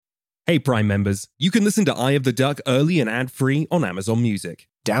Hey Prime members, you can listen to Eye of the Duck early and ad-free on Amazon Music.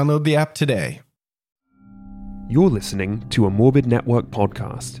 Download the app today. You're listening to a Morbid Network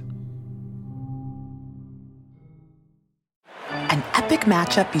podcast. An epic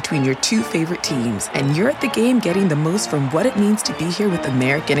matchup between your two favorite teams, and you're at the game getting the most from what it means to be here with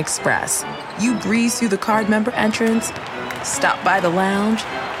American Express. You breeze through the card member entrance, stop by the lounge.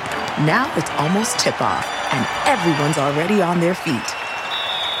 Now it's almost tip-off, and everyone's already on their feet.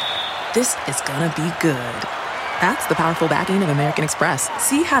 This is gonna be good. That's the powerful backing of American Express.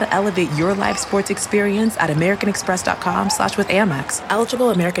 See how to elevate your live sports experience at americanexpress.com/withAmex. Eligible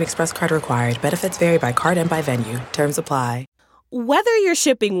American Express card required. Benefits vary by card and by venue. Terms apply. Whether you're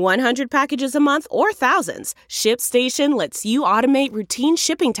shipping 100 packages a month or thousands, ShipStation lets you automate routine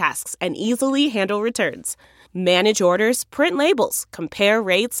shipping tasks and easily handle returns. Manage orders, print labels, compare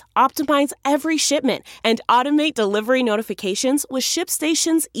rates, optimize every shipment, and automate delivery notifications with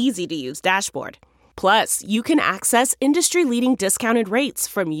ShipStation's easy-to-use dashboard. Plus, you can access industry-leading discounted rates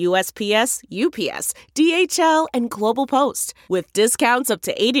from USPS, UPS, DHL, and Global Post, with discounts up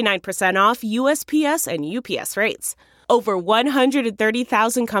to 89% off USPS and UPS rates. Over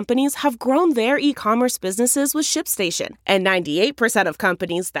 130,000 companies have grown their e-commerce businesses with ShipStation, and 98% of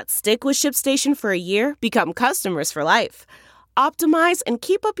companies that stick with ShipStation for a year become customers for life. Optimize and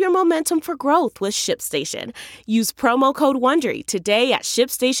keep up your momentum for growth with ShipStation. Use promo code WONDERY today at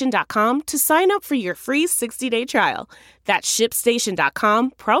ShipStation.com to sign up for your free 60-day trial. That's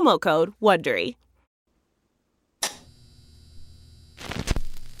ShipStation.com, promo code WONDERY.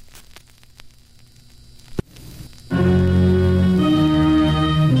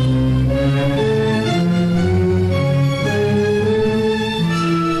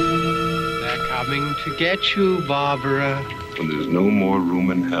 Coming to get you, Barbara. When there's no more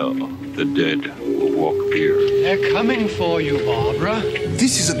room in hell, the dead will walk here. They're coming for you, Barbara.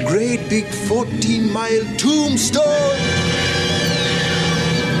 This is a great big 14-mile tombstone.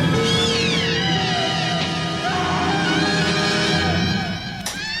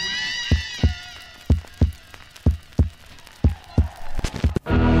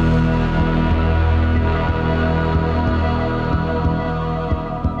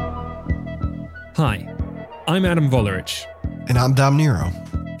 Hi, I'm Adam Volerich. And I'm Dom Nero.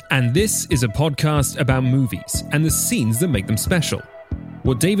 And this is a podcast about movies and the scenes that make them special.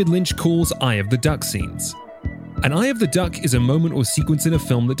 What David Lynch calls Eye of the Duck scenes. An Eye of the Duck is a moment or sequence in a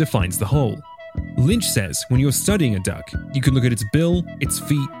film that defines the whole. Lynch says when you're studying a duck, you can look at its bill, its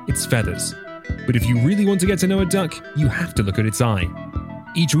feet, its feathers. But if you really want to get to know a duck, you have to look at its eye.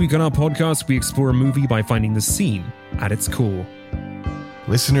 Each week on our podcast, we explore a movie by finding the scene at its core.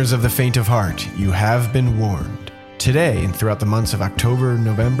 Listeners of the faint of heart, you have been warned. Today and throughout the months of October and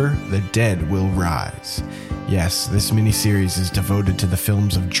November, the dead will rise. Yes, this miniseries is devoted to the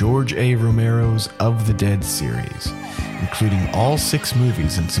films of George A. Romero's Of the Dead series, including all 6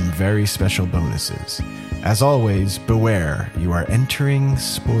 movies and some very special bonuses. As always, beware, you are entering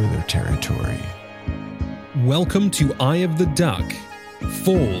spoiler territory. Welcome to Eye of the Duck,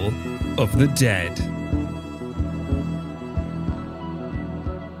 Fall of the Dead.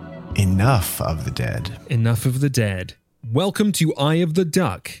 Enough of the dead. Enough of the dead. Welcome to Eye of the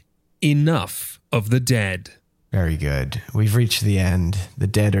Duck. Enough of the dead. Very good. We've reached the end. The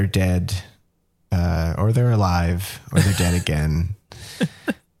dead are dead. Or they're alive. Or they're dead again.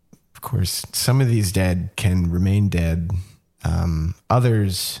 Of course, some of these dead can remain dead.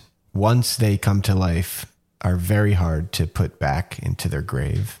 Others, once they come to life, are very hard to put back into their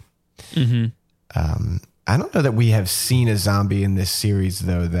grave. Mm-hmm. I don't know that we have seen a zombie in this series,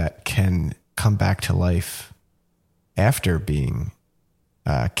 though, that can come back to life after being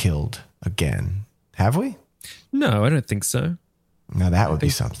killed again. Have we? No, I don't think so. No, that would be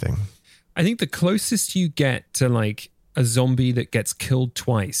something. I think the closest you get to like a zombie that gets killed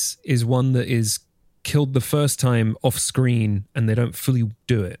twice is one that is killed the first time off screen and they don't fully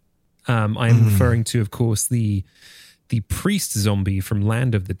do it. I am referring to, of course, the priest zombie from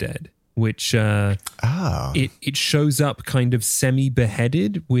Land of the Dead, which it shows up kind of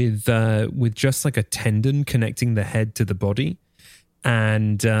semi-beheaded with just like a tendon connecting the head to the body,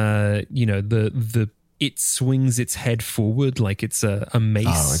 and it swings its head forward like it's a mace.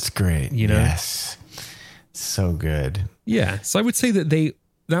 Oh, it's great. You know? Yes, so good. Yeah, so I would say that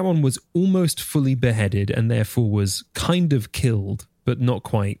that one was almost fully beheaded and therefore was kind of killed, but not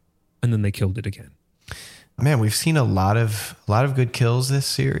quite. And then they killed it again. Man, we've seen a lot of good kills this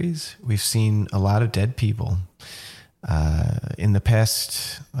series. We've seen a lot of dead people. In the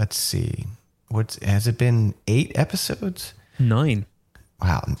past, let's see, has it been 8 episodes? 9.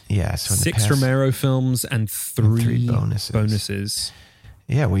 Wow, yeah. So in 6 the past, Romero films and 3 bonuses.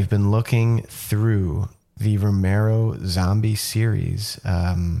 Yeah, we've been looking through the Romero zombie series,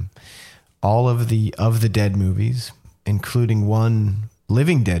 all of the Dead movies, including one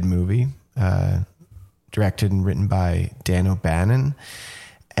Living Dead movie, directed and written by Dan O'Bannon.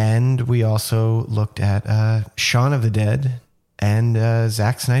 And we also looked at Shaun of the Dead and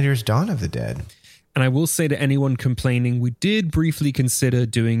Zack Snyder's Dawn of the Dead. And I will say to anyone complaining, we did briefly consider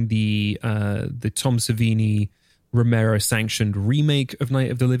doing the Tom Savini Romero sanctioned remake of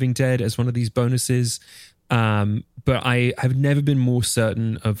Night of the Living Dead as one of these bonuses. But I have never been more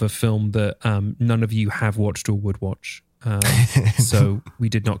certain of a film that none of you have watched or would watch. So we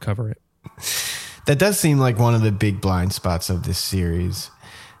did not cover it. That does seem like one of the big blind spots of this series.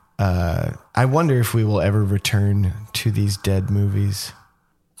 I wonder if we will ever return to these Dead movies.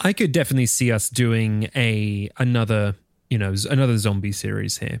 I could definitely see us doing another zombie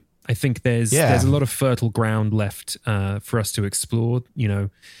series here. I think there's a lot of fertile ground left for us to explore. You know,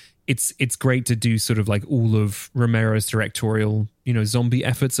 it's great to do sort of like all of Romero's directorial, zombie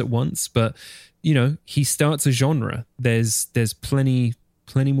efforts at once, but he starts a genre. There's plenty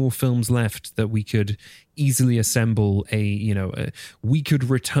more films left that we could easily assemble we could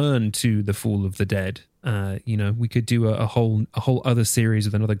return to the Fall of the Dead. We could do a whole other series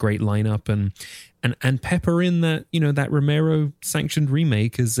with another great lineup and pepper in that, that Romero sanctioned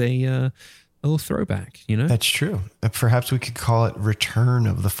remake as a little throwback, That's true. Perhaps we could call it Return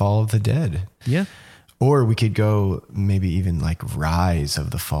of the Fall of the Dead. Yeah. Or we could go maybe even like Rise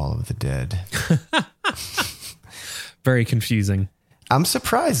of the Fall of the Dead. Very confusing. I'm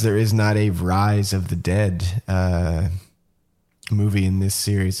surprised there is not a Rise of the Dead movie in this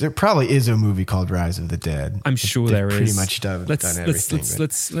series. There probably is a movie called Rise of the Dead. I'm sure there is. Pretty much done everything.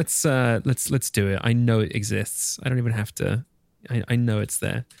 Let's do it. I know it exists. I don't even have to. I know it's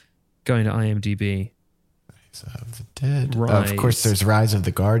there. Going to IMDb. Rise of the Dead. Rise. Of course, there's Rise of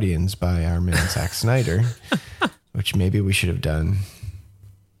the Guardians by our man Zack Snyder, which maybe we should have done.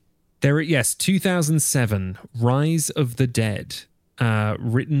 2007, Rise of the Dead.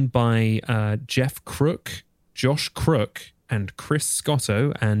 Written by Jeff Crook, Josh Crook, and Chris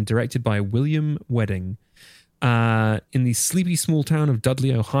Scotto, and directed by William Wedding. In the sleepy small town of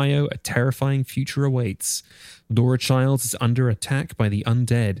Dudley, Ohio, a terrifying future awaits. Laura Childs is under attack by the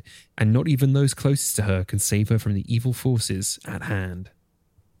undead, and not even those closest to her can save her from the evil forces at hand.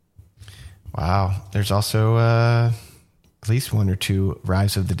 Wow. There's also at least one or two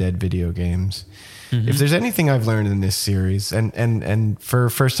Rise of the Dead video games. Mm-hmm. If there's anything I've learned in this series, and for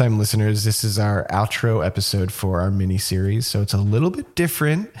first-time listeners, this is our outro episode for our mini-series, so it's a little bit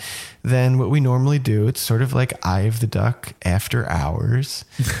different than what we normally do. It's sort of like Eye of the Duck After Hours,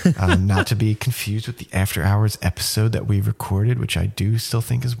 not to be confused with the After Hours episode that we recorded, which I do still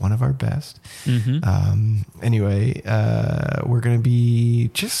think is one of our best. Mm-hmm. Anyway, we're going to be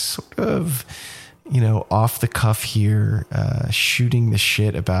just sort of... off the cuff here, shooting the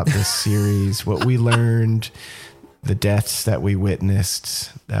shit about this series, what we learned, the deaths that we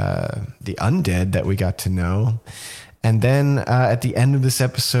witnessed, the undead that we got to know. And then at the end of this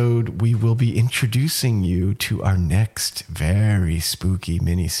episode, we will be introducing you to our next very spooky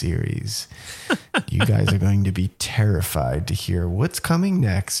miniseries. You guys are going to be terrified to hear what's coming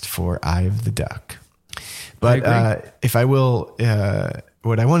next for Eye of the Duck. But if I will,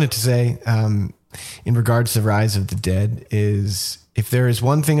 what I wanted to say... in regards to Rise of the Dead is if there is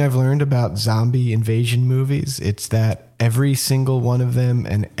one thing I've learned about zombie invasion movies, it's that every single one of them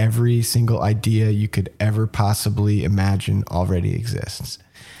and every single idea you could ever possibly imagine already exists.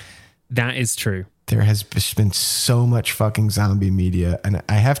 That is true. There has been so much fucking zombie media, and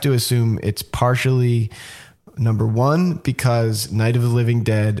I have to assume it's partially... Number one, because Night of the Living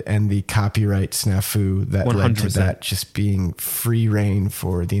Dead and the copyright snafu that 100%. Led to that just being free reign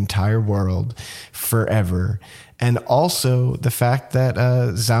for the entire world forever. And also the fact that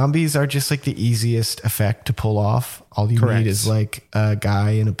zombies are just like the easiest effect to pull off. All you need is like a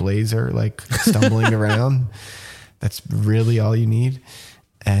guy in a blazer, like stumbling around. That's really all you need.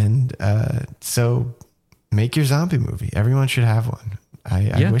 And so make your zombie movie. Everyone should have one.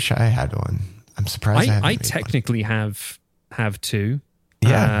 I wish I had one. I'm surprised I technically have two.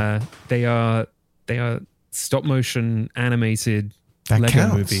 Yeah. They are stop motion animated that Lego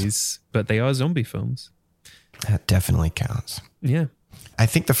counts. Movies, but they are zombie films. That definitely counts. Yeah. I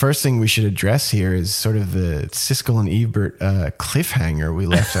think the first thing we should address here is sort of the Siskel and Ebert cliffhanger we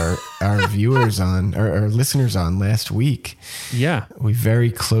left our viewers on, or our listeners on last week. Yeah. We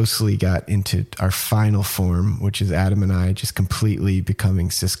very closely got into our final form, which is Adam and I just completely becoming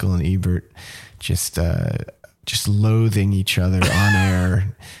Siskel and Ebert, just just loathing each other on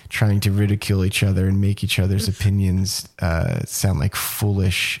air, trying to ridicule each other and make each other's opinions sound like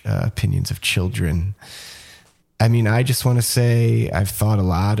foolish opinions of children. I mean, I just want to say I've thought a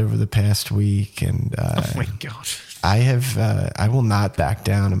lot over the past week, and oh my God, I will not back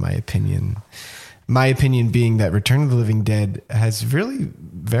down in my opinion. My opinion being that Return of the Living Dead has really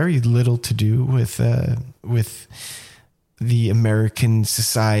very little to do with the American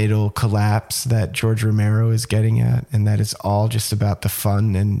societal collapse that George Romero is getting at, and that is all just about the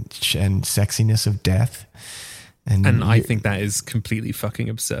fun and sexiness of death. And I think that is completely fucking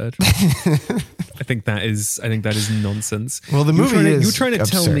absurd. I think that is nonsense. Well, the movie is you're trying to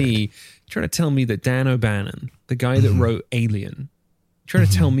absurd. tell me that Dan O'Bannon, the guy that wrote Alien, trying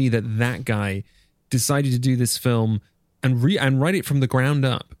to tell me that guy decided to do this film and write it from the ground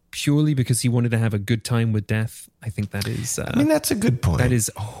up purely because he wanted to have a good time with death. I think that is. I mean, that's a good point. That is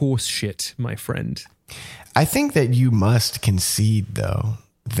horse shit, my friend. I think that you must concede, though,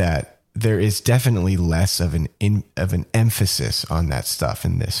 that there is definitely less of an emphasis on that stuff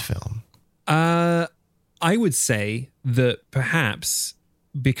in this film. I would say that perhaps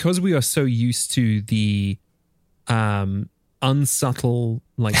because we are so used to the unsubtle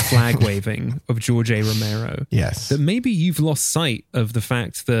like flag waving of George A. Romero, yes, that maybe you've lost sight of the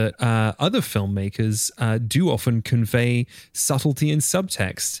fact that other filmmakers do often convey subtlety in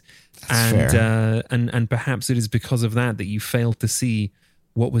subtext. That's fair. And perhaps it is because of that you failed to see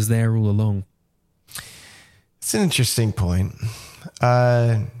what was there all along. It's an interesting point.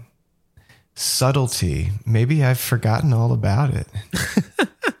 Subtlety. Maybe I've forgotten all about it.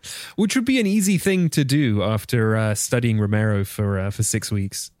 Which would be an easy thing to do after studying Romero for 6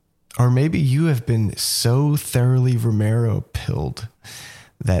 weeks. Or maybe you have been so thoroughly Romero-pilled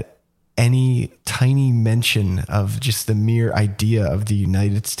that any tiny mention of just the mere idea of the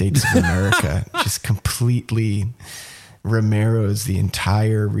United States of America just completely Romero's the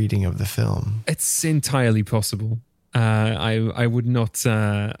entire reading of the film. It's entirely possible. I would not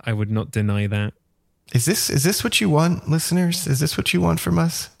deny that. Is this what you want, listeners? Is this what you want from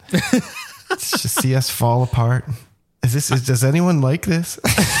us? It's just see us fall apart. Does anyone like this?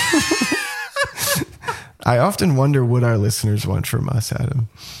 I often wonder what our listeners want from us, Adam.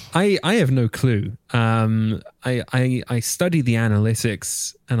 I have no clue. I study the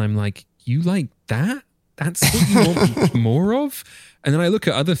analytics and I'm like, you like that? That's what you want more of? And then I look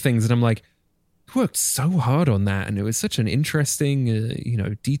at other things and I'm like, you worked so hard on that. And it was such an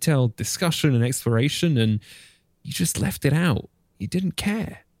interesting, detailed discussion and exploration. And you just left it out. You didn't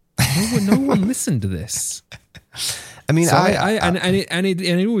care. No one listened to this. I mean, so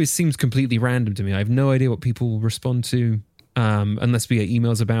it always seems completely random to me. I have no idea what people respond to, unless we get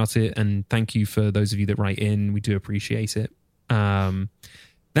emails about it. And thank you for those of you that write in. We do appreciate it.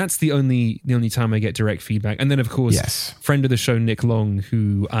 That's the only time I get direct feedback. And then, of course, yes, friend of the show, Nick Long,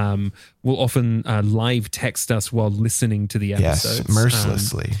 who will often live text us while listening to the episodes. Yes,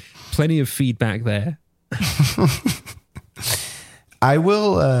 mercilessly. Plenty of feedback there. I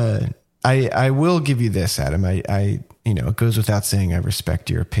will give you this, Adam. I it goes without saying I respect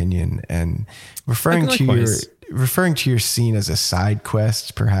your opinion, and referring to your scene as a side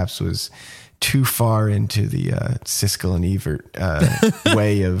quest perhaps was too far into the Siskel and Ebert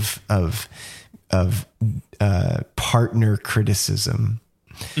way of partner criticism.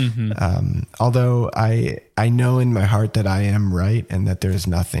 Mm-hmm. Although I know in my heart that I am right and that there is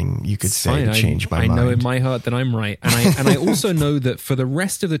nothing you could say to change my mind. I know in my heart that I'm right. And I also know that for the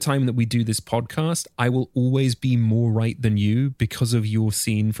rest of the time that we do this podcast, I will always be more right than you because of your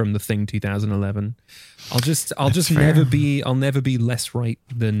scene from The Thing 2011. I'll never be less right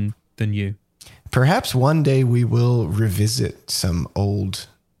than you. Perhaps one day we will revisit some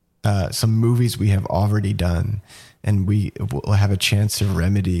movies we have already done, and we will have a chance to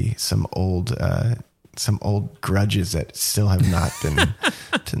remedy some old grudges that still have not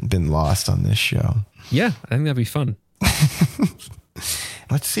been lost on this show. Yeah, I think that'd be fun.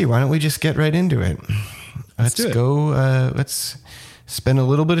 Let's see. Why don't we just get right into it? Let's go. Let's spend a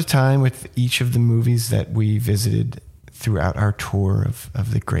little bit of time with each of the movies that we visited throughout our tour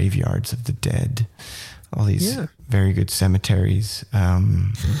of the graveyards of the dead. All these very good cemeteries.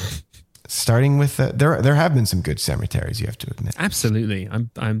 Starting with there have been some good cemeteries, you have to admit. Absolutely,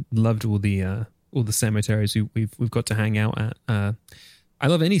 I loved all the cemeteries we've got to hang out at. I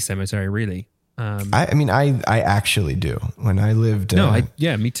love any cemetery really. I actually do. When I lived,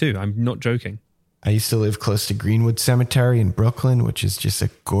 me too. I'm not joking. I used to live close to Greenwood Cemetery in Brooklyn, which is just a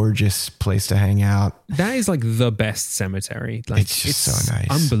gorgeous place to hang out. That is like the best cemetery. Like, it's just so nice.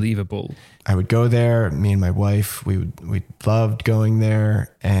 Unbelievable. I would go there. Me and my wife, we loved going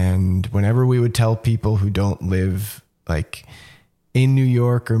there. And whenever we would tell people who don't live like in New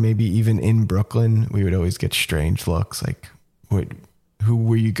York or maybe even in Brooklyn, we would always get strange looks like, who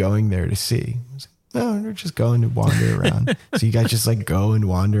were you going there to see? I was like, no, we're just going to wander around. So you guys just like go and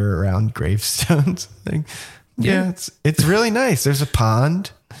wander around gravestones. Like, yeah, it's really nice. There's a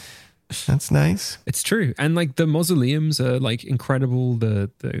pond. That's nice. It's true. And like the mausoleums are like incredible. The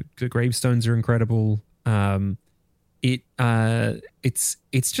gravestones are incredible. It's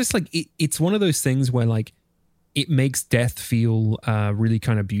just like, it's one of those things where like it makes death feel really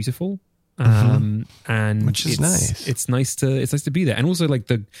kind of beautiful. And which is nice. It's nice to be there. And also like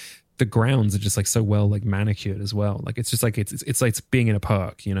the grounds are just like so well like manicured as well. Like it's just like it's like being in a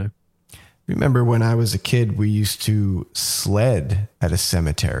park, you know. Remember when I was a kid, we used to sled at a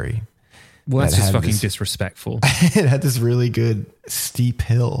cemetery. Well, that's just fucking disrespectful. It had this really good steep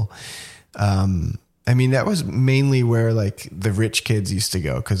hill. I mean, that was mainly where like the rich kids used to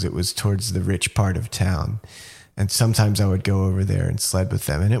go because it was towards the rich part of town. And sometimes I would go over there and sled with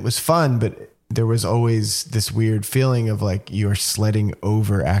them, and it was fun, but there was always this weird feeling of like you're sledding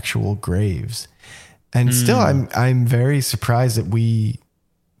over actual graves. And still I'm very surprised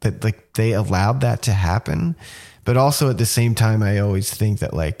that like they allowed that to happen. But also at the same time, I always think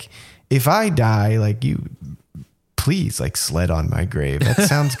that like, if I die, like you please like sled on my grave. That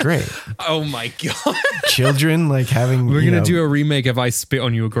sounds great. Oh my God. Children like having, we're going to do a remake of I Spit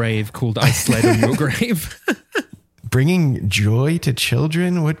on Your Grave called I Sled on Your Grave. Bringing joy to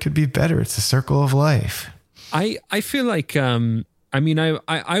children, what could be better? It's a circle of life. I feel like I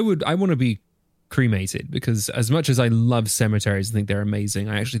want to be cremated because as much as I love cemeteries, I think they're amazing.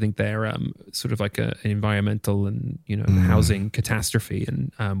 I actually think they're sort of like an environmental and housing catastrophe,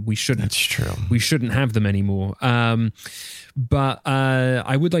 and we shouldn't. That's true. We shouldn't have them anymore. But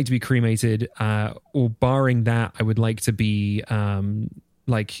I would like to be cremated, or barring that, I would like to be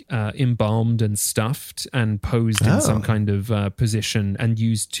embalmed and stuffed and posed in some kind of position and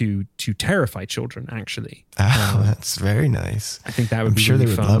used to terrify children, actually. That's very nice. I think that would I'm be sure really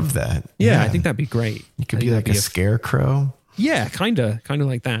they would fun. love that. Yeah, I think that'd be great. You could be like a scarecrow. Yeah, kind of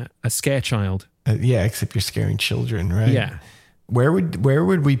like that. A scare child. Yeah, except you're scaring children, right? Yeah. Where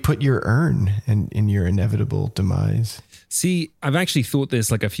would we put your urn in your inevitable demise? See, I've actually thought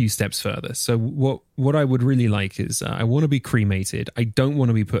this like a few steps further. So what I would really like is I want to be cremated. I don't want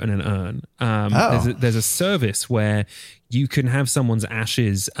to be put in an urn. There's a service where you can have someone's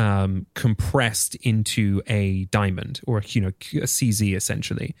ashes compressed into a diamond or a CZ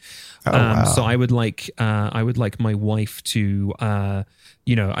essentially. Wow. So I would like my wife to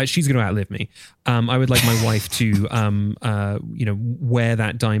she's going to outlive me. I would like my wife to wear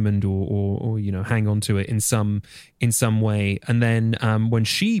that diamond or hang on to it in some way, and then when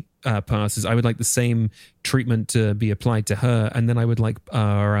she passes, I would like the same treatment to be applied to her, and then I would like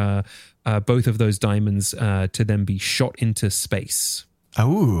both of those diamonds to then be shot into space.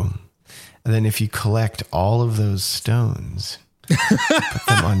 Oh, and then if you collect all of those stones, put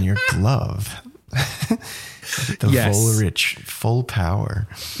them on your glove. Full power.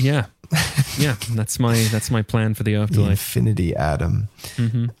 Yeah. That's my plan for the afterlife. The infinity atom.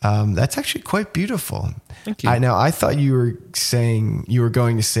 Mm-hmm. That's actually quite beautiful. Thank you. I thought you were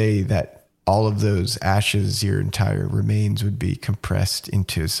going to say that all of those ashes, your entire remains, would be compressed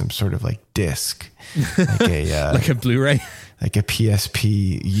into some sort of like disc, like a like a Blu-ray, like a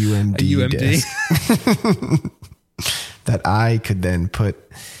PSP UMD disc that I could then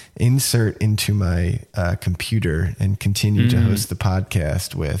insert into my computer and continue to host the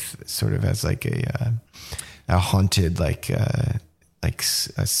podcast with, sort of as like a haunted, like a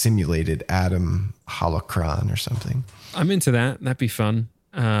simulated atom holocron or something. I'm into that. That'd be fun.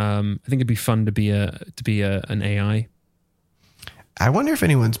 I think it'd be fun to be an AI. I wonder if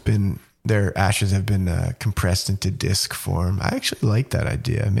their ashes have been compressed into disc form. I actually like that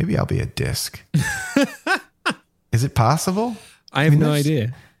idea. Maybe I'll be a disc. Is it possible? I have no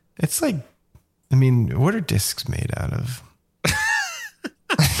idea. It's like, what are discs made out of?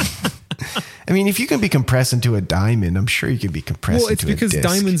 If you can be compressed into a diamond, I'm sure you can be compressed into a disc. Well, it's because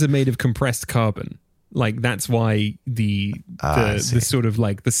diamonds are made of compressed carbon. Like that's why the sort of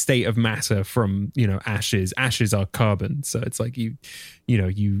like the state of matter from ashes are carbon. So it's like you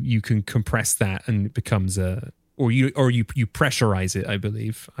can compress that and it becomes or you pressurize it. I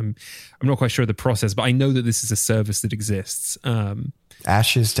believe I'm not quite sure of the process, but I know that this is a service that exists.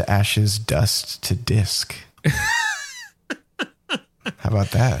 Ashes to ashes, dust to disc. How about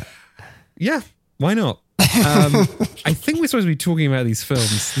that? Yeah, Why not? I think we're supposed to be talking about these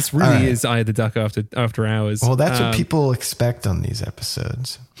films. This really is Eye of the Duck after hours. Well, that's what people expect on these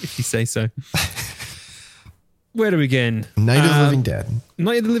episodes. If you say so. Where do we begin? Night of the Living Dead.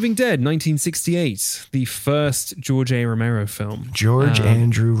 Night of the Living Dead, 1968. The first George A. Romero film. George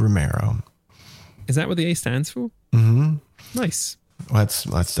Andrew Romero. Is that what the A stands for? Mm-hmm. Nice.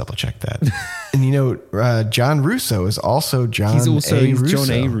 Let's double check that. And you know, John Russo is also John He's A. Russo.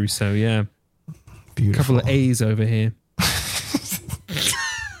 John A. Russo, yeah. Beautiful. A couple of A's over here.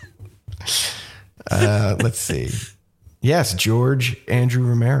 Let's see. Yes, George Andrew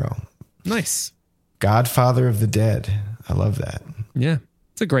Romero. Nice. Godfather of the Dead. I love that. Yeah,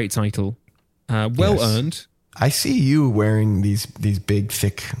 it's a great title. Well earned. I see you wearing these big,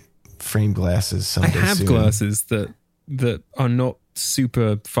 thick frame glasses someday I have soon. glasses that are not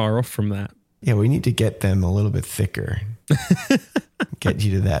super far off from that. Yeah, we need to get them a little bit thicker. Get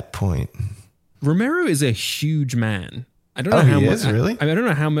you to that point. Romero is a huge man. I don't know how he much. is, really? I don't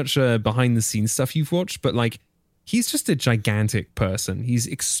know how much behind the scenes stuff you've watched, but like, he's just a gigantic person. He's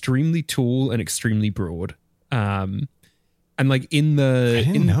extremely tall and extremely broad. And like I didn't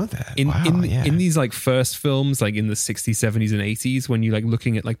know that. In these like first films, like in the 60s, 70s, and 80s, when you like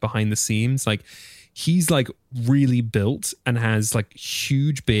looking at like behind the scenes, like he's like really built and has like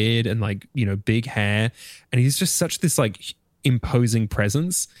huge beard and like, you know, big hair, and he's just such this like imposing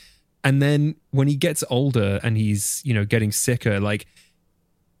presence. And then when he gets older and he's, you know, getting sicker, like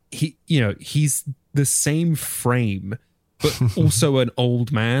he's the same frame, but also an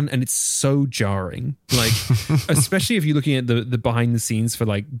old man. And it's so jarring. Like, especially if you're looking at the behind the scenes for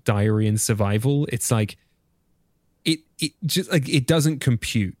like Diary and Survival, it's like, it just like, it doesn't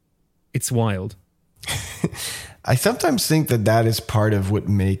compute. It's wild. I sometimes think that is part of what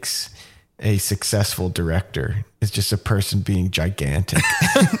makes a successful director, is just a person being gigantic.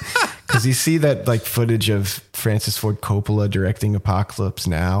 Because you see that like footage of Francis Ford Coppola directing Apocalypse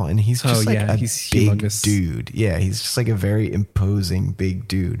Now, and he's just he's big humongous dude. Yeah, he's just like a very imposing big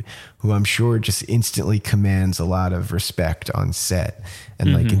dude who I'm sure just instantly commands a lot of respect on set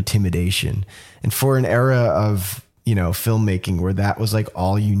and like intimidation. And for an era of, you know, filmmaking where that was like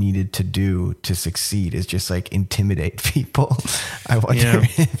all you needed to do to succeed is just like intimidate people. I wonder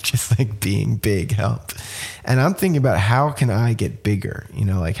if just like being big helped. And I'm thinking about how can I get bigger? You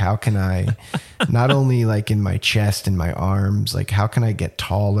know, like how can I not only like in my chest and my arms, like how can I get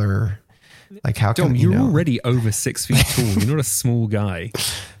taller? Like how can you're already over 6 feet tall. You're not a small guy.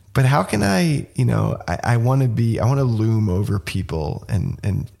 But how can I, you know, I want to loom over people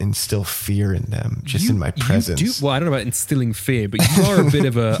and instill fear in them just in my presence. Well, I don't know about instilling fear, but you are a bit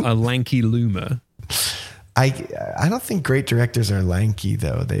of a lanky loomer. I don't think great directors are lanky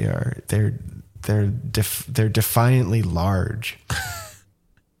though. They're defiantly large.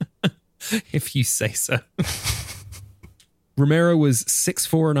 If you say so. Romero was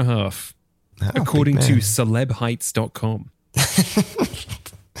 6'4.5", according to celebheights.com.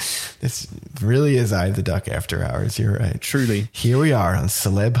 This really is Eye of the Duck After Hours. You're right. Truly. Here we are on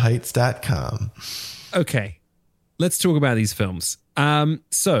celebheights.com. Okay. Let's talk about these films.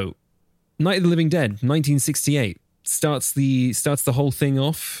 So, Night of the Living Dead, 1968, starts the whole thing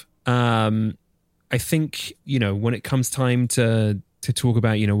off. I think, you know, when it comes time to talk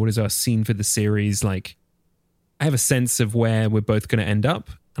about, you know, what is our scene for the series, like, I have a sense of where we're both going to end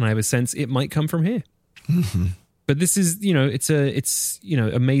up, and I have a sense it might come from here. Mm-hmm. But this is, you know, it's you know,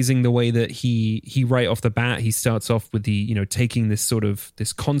 amazing the way that he right off the bat, he starts off with the, you know, taking this sort of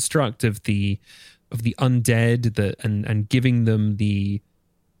this construct of the undead and giving them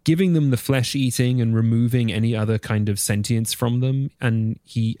the flesh eating and removing any other kind of sentience from them, and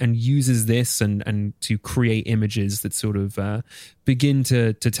uses this and to create images that sort of begin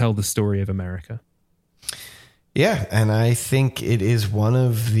to tell the story of America. Yeah, and I think it is one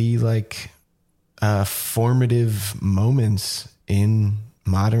of the like formative moments in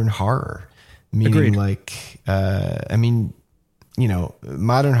modern horror. Meaning Agreed. like, I mean, you know,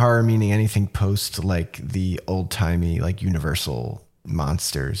 modern horror meaning anything post like the old timey like Universal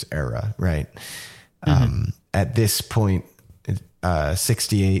monsters era, right? At this point,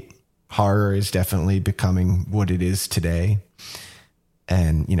 68, horror is definitely becoming what it is today.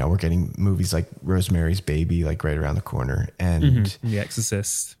 And, you know, we're getting movies like Rosemary's Baby, like right around the corner. And The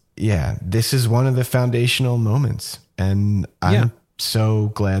Exorcist. Yeah, this is one of the foundational moments. And I'm so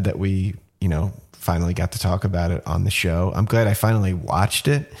glad that we, you know, finally got to talk about it on the show. I'm glad I finally watched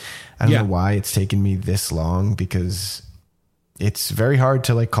it. I don't know why it's taken me this long, because it's very hard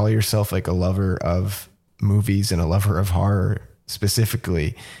to like call yourself like a lover of movies and a lover of horror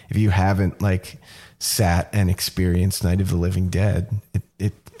specifically if you haven't like sat and experienced Night of the Living Dead.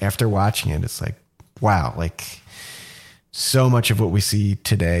 It after watching it, it's like, wow, like so much of what we see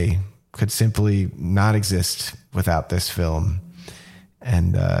today could simply not exist without this film.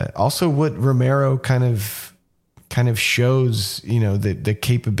 And also what Romero kind of shows, you know, the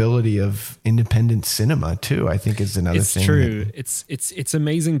capability of independent cinema too, I think is another thing. It's true. It's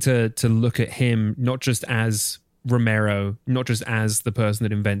amazing to look at him, not just as Romero, not just as the person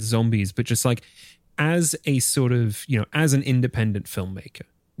that invents zombies, but just like as a sort of, you know, as an independent filmmaker,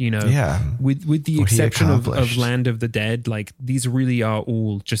 you know, with the exception of Land of the Dead, like these really are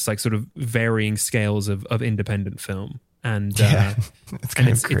all just like sort of varying scales of independent film. And it's kind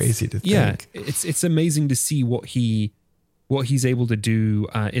of crazy to think. Yeah, it's amazing to see what he's able to do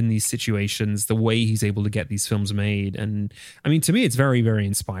in these situations, the way he's able to get these films made. And I mean, to me, it's very, very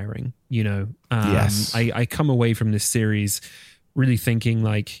inspiring. You know, yes. I come away from this series really thinking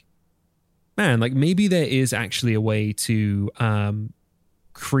like, man, like maybe there is actually a way to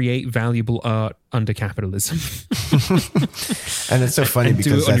create valuable art under capitalism. And it's so funny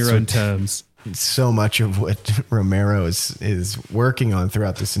because do it on your own terms. So much of what Romero is working on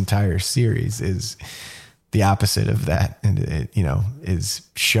throughout this entire series is the opposite of that. And it, you know, is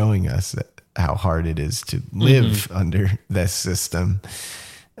showing us how hard it is to live under this system.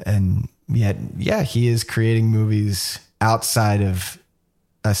 And yet, yeah, he is creating movies outside of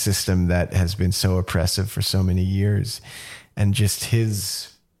a system that has been so oppressive for so many years. And just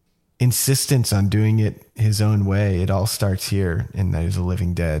his insistence on doing it his own way. It all starts here in Night of the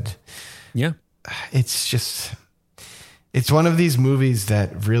Living Dead. Yeah. It's one of these movies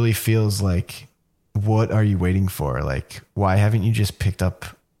that really feels like, what are you waiting for? Like, why haven't you just picked up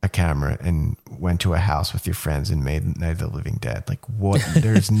a camera and went to a house with your friends and made Night of the Living Dead? Like, what?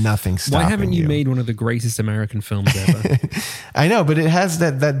 There's nothing stopping you. Why haven't you made one of the greatest American films ever? I know, but it has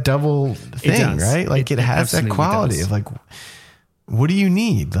that double thing, right? Like it has that quality of like, what do you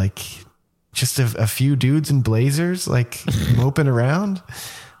need? Like just a few dudes in blazers, like moping around.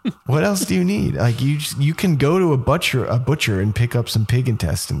 What else do you need? Like you can go to a butcher and pick up some pig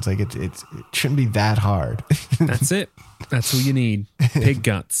intestines. Like it shouldn't be that hard. That's it. That's all you need. Pig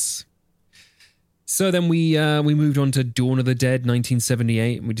guts. So then we moved on to Dawn of the Dead,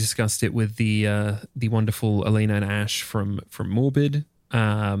 1978, and we discussed it with the wonderful Elena and Ash from Morbid.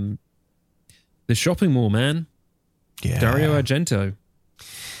 The shopping mall, man. Yeah. Dario Argento.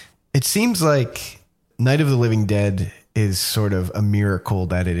 It seems like Night of the Living Dead is sort of a miracle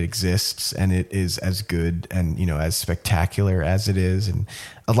that it exists, and it is as good and, you know, as spectacular as it is. And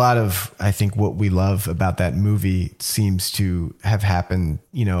a lot of, I think, what we love about that movie seems to have happened,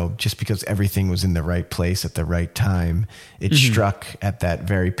 you know, just because everything was in the right place at the right time. It struck at that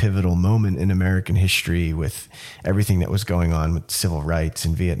very pivotal moment in American history with everything that was going on with civil rights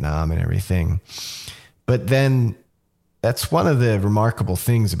in Vietnam and everything. But then that's one of the remarkable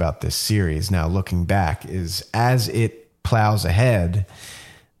things about this series now, looking back, is as it plows ahead,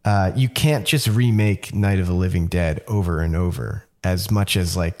 you can't just remake Night of the Living Dead over and over, as much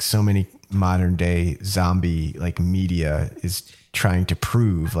as like so many modern day zombie like media is trying to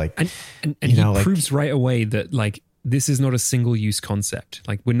prove. Like, and he proves right away that like this is not a single use concept.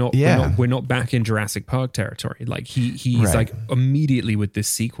 Like we're not back in Jurassic Park territory. Like he's right. Like immediately with this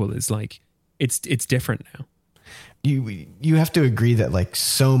sequel is like it's different now. You have to agree that like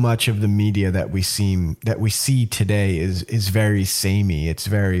so much of the media that we see today is very samey. It's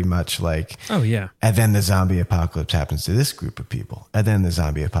very much like, oh yeah, and then the zombie apocalypse happens to this group of people, and then the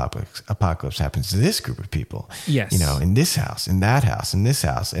zombie apocalypse happens to this group of people. Yes, you know, in this house, in that house, in this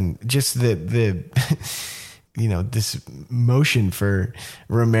house, and just the you know, this motion for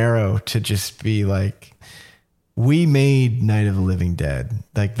Romero to just be like, we made Night of the Living Dead.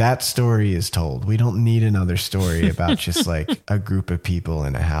 Like that story is told. We don't need another story about just like a group of people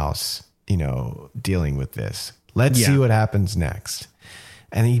in a house, you know, dealing with this. Let's see what happens next.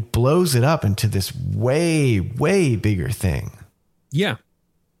 And he blows it up into this way, way bigger thing. Yeah.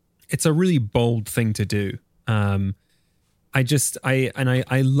 It's a really bold thing to do. I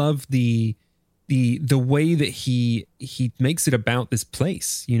love the way that he makes it about this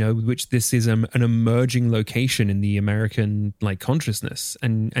place, you know, which this is an emerging location in the American like consciousness,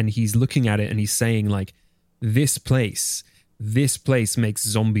 and he's looking at it and he's saying like, this place makes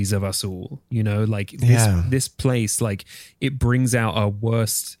zombies of us all, you know, like this place, like it brings out our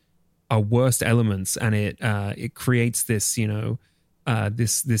worst elements, and it creates this, you know,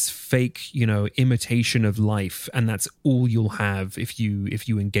 this fake, you know, imitation of life, and that's all you'll have if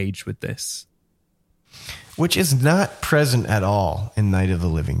you engage with this. Which is not present at all in Night of the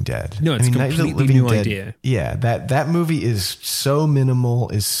Living Dead. No, it's completely new idea. Yeah, that movie is so minimal,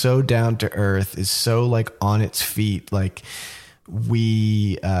 is so down to earth, is so like on its feet. Like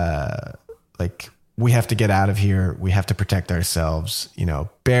we we have to get out of here. We have to protect ourselves. You know,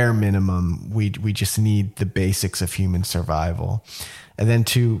 bare minimum. We just need the basics of human survival. And then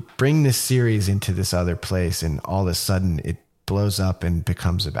to bring this series into this other place, and all of a sudden it blows up and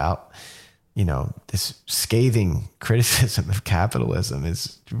becomes about, you know, this scathing criticism of capitalism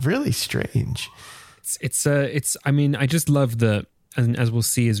is really strange. I mean, I just love that, and as we'll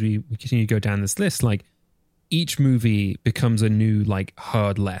see as we continue to go down this list, like each movie becomes a new like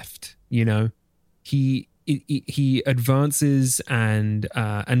hard left, you know. He advances and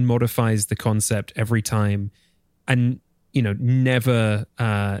modifies the concept every time, and you know, never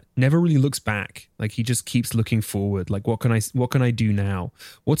really looks back. Like he just keeps looking forward. Like what can I do now?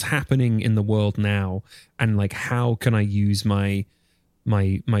 What's happening in the world now? And like how can I use my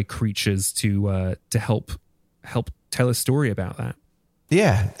creatures to help tell a story about that?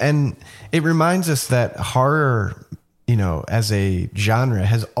 Yeah, and it reminds us that horror, you know, as a genre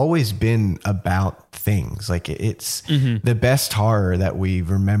has always been about things. Like it's the best horror that we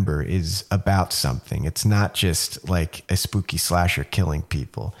remember is about something. It's not just like a spooky slasher killing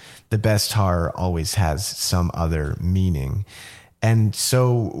people. The best horror always has some other meaning. And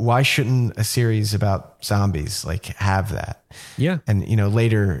so why shouldn't a series about zombies like have that? Yeah. And, you know,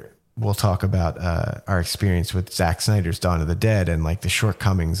 later we'll talk about our experience with Zack Snyder's Dawn of the Dead and like the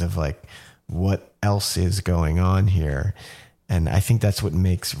shortcomings of like what else is going on here. And I think that's what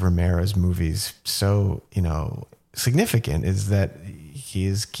makes Romero's movies so, you know, significant, is that he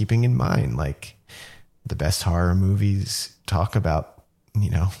is keeping in mind like the best horror movies talk about, you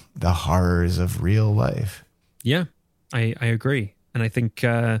know, the horrors of real life. Yeah, I agree. And I think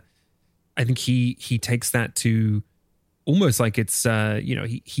he takes that to almost like it's you know,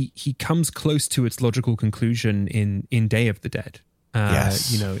 he comes close to its logical conclusion in Day of the Dead.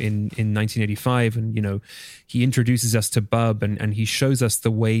 Yes. You know, in 1985, and you know, he introduces us to Bub, and he shows us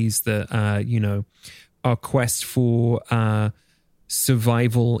the ways that you know, our quest for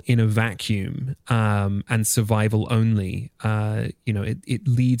survival in a vacuum and survival only, you know, it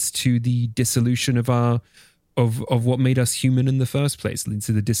leads to the dissolution of what made us human in the first place. It leads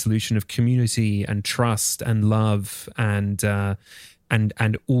to the dissolution of community and trust and love and you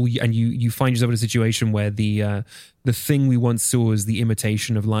find yourself in a situation where the thing we once saw as the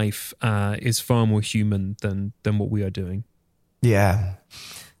imitation of life is far more human than what we are doing. Yeah.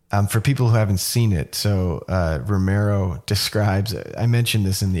 For people who haven't seen it, so Romero describes, I mentioned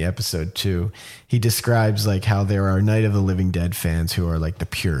this in the episode too, he describes like how there are Night of the Living Dead fans who are like the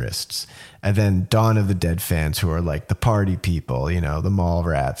purists, and then Dawn of the Dead fans who are like the party people, you know, the mall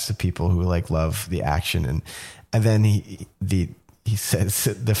rats, the people who like love the action, and then he says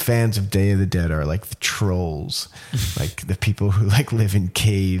the fans of Day of the Dead are like the trolls, like the people who like live in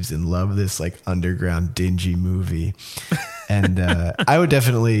caves and love this like underground dingy movie. And I would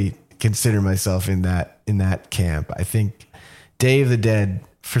definitely consider myself in that camp. I think Day of the Dead,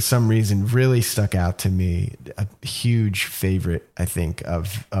 for some reason, really stuck out to me. A huge favorite, I think,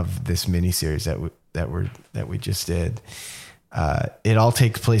 of this miniseries that we just did. It all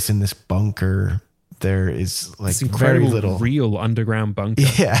takes place in this bunker. There is like very little real underground bunker.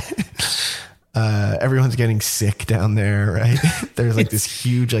 Yeah. Everyone's getting sick down there, right? There's like this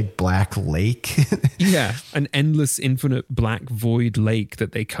huge like black lake. Yeah, an endless, infinite black void lake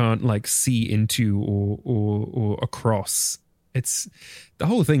that they can't like see into or across. It's the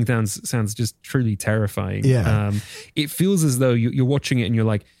whole thing sounds just truly terrifying. Yeah. It feels as though you're watching it and you're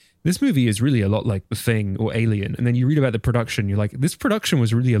like, this movie is really a lot like The Thing or Alien. And then you read about the production, you're like, this production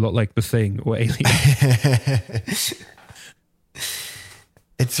was really a lot like The Thing or Alien.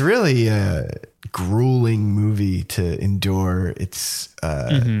 It's really a grueling movie to endure. It's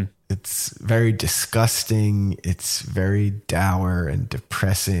very disgusting. It's very dour and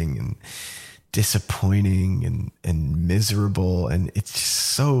depressing and disappointing and miserable. And it's just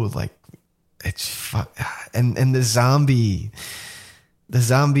so like, and the zombie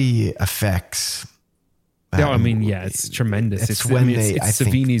effects. I mean, yeah, it's tremendous. It's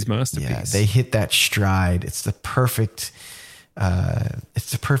Savini's masterpiece. Yeah, they hit that stride. It's the perfect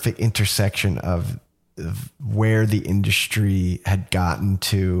intersection of where the industry had gotten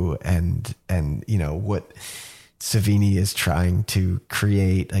to and you know what Savini is trying to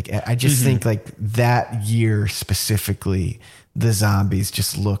create. Like I just think like that year specifically, the zombies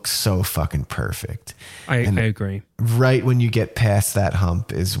just look so fucking perfect. I agree. Right when you get past that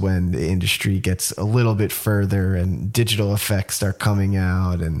hump is when the industry gets a little bit further and digital effects start coming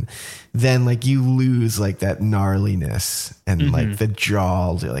out, and then like you lose like that gnarliness and like the jaw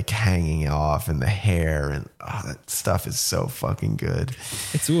like hanging off and the hair and that stuff is so fucking good.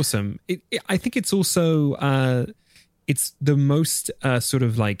 It's awesome. I think it's also it's the most sort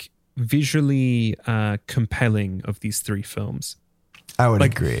of like visually compelling of these three films. I would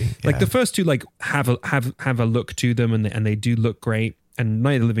agree. Like the first two, like have a look to them, and they do look great. And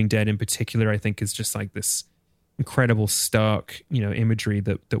Night of the Living Dead in particular, I think, is just like this incredible stark, imagery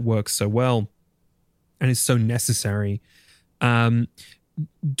that works so well and is so necessary.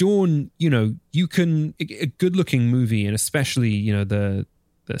 Dawn, you can a good looking movie, and especially the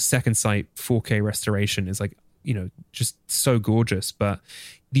Second Sight 4K restoration is like just so gorgeous. But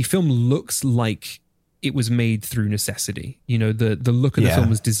the film looks like it was made through necessity. The look of the film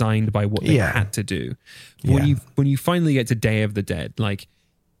was designed by what they had to do. When you finally get to Day of the Dead, like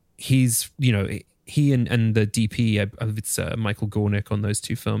he's he and the DP, it's Michael Gornick on those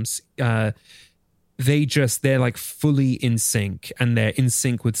two films. They're like fully in sync, and they're in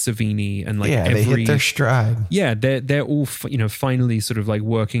sync with Savini, and like they hit their stride. Yeah, they're all finally sort of like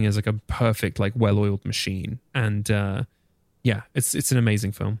working as like a perfect, like well-oiled machine, and it's an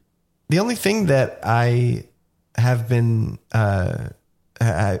amazing film. The only thing that I have been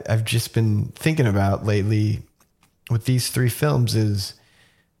I've just been thinking about lately with these three films is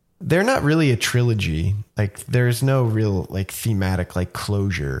they're not really a trilogy. Like there's no real like thematic like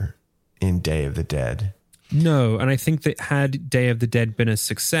closure in Day of the Dead. No, and I think that had Day of the Dead been a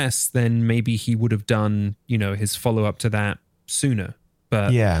success, then maybe he would have done, his follow-up to that sooner.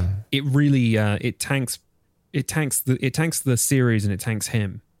 But it really it tanks the series, and it tanks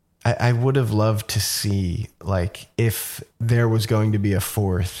him. I would have loved to see, like, if there was going to be a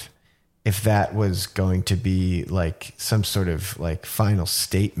fourth, if that was going to be like some sort of like final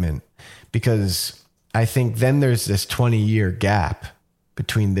statement, because I think then there's this 20-year gap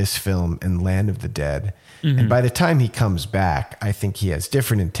between this film and Land of the Dead. Mm-hmm. And by the time he comes back, I think he has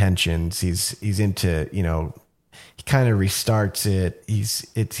different intentions. He's into, he kind of restarts it.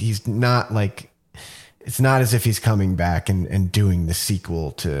 He's not like, it's not as if he's coming back and doing the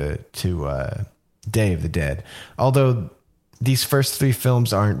sequel to Day of the Dead. Although these first three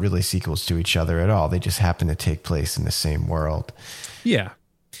films aren't really sequels to each other at all. They just happen to take place in the same world. Yeah.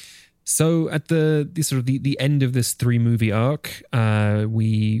 So at the end of this 3-movie arc,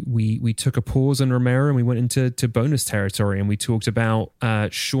 we took a pause on Romero, and we went into bonus territory, and we talked about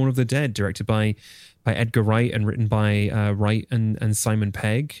Shaun of the Dead, directed by Edgar Wright and written by Wright and Simon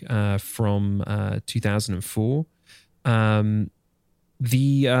Pegg from 2004.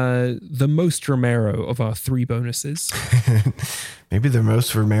 The most Romero of our 3 bonuses. Maybe the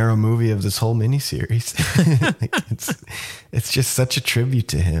most Romero movie of this whole miniseries. It's just such a tribute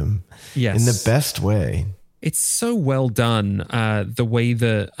to him. Yes. In the best way. It's so well done, the way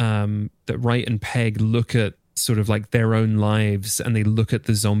that Wright and Pegg look at sort of like their own lives, and they look at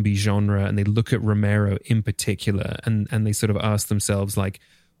the zombie genre, and they look at Romero in particular, and they sort of ask themselves, like,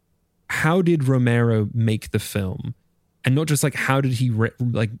 how did Romero make the film? And not just like how did he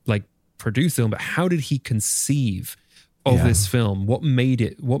like produce film, but how did he conceive of this film? What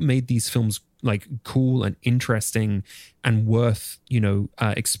made these films like cool and interesting and worth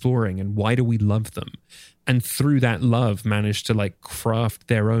exploring, and why do we love them? And through that love, managed to like craft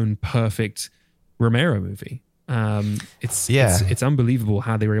their own perfect Romero movie. It's unbelievable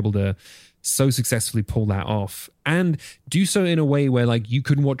how they were able to so successfully pull that off, and do so in a way where like you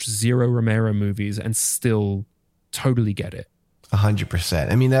could watch 0 Romero movies and still totally get it.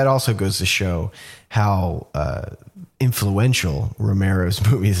 100%. I mean, that also goes to show how influential Romero's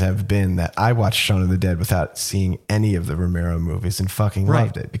movies have been, that I watched Shaun of the Dead without seeing any of the Romero movies and fucking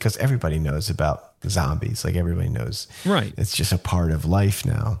loved it, because everybody knows about zombies. Like everybody knows. Right. It's just a part of life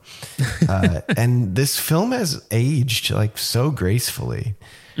now. And this film has aged like so gracefully.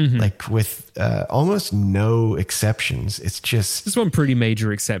 Mm-hmm. Like with almost no exceptions. It's just... There's one pretty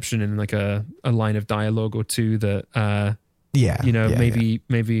major exception in like a line of dialogue or two that...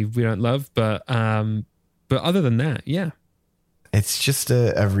 maybe we don't love, but other than that, it's just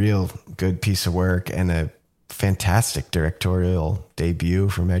a real good piece of work, and a fantastic directorial debut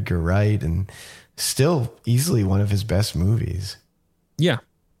from Edgar Wright, and still easily one of his best movies. Yeah,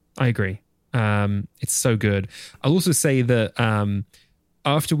 I agree. It's so good. I'll also say that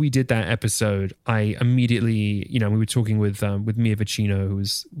after we did that episode, I immediately, we were talking with Mia Vicino, who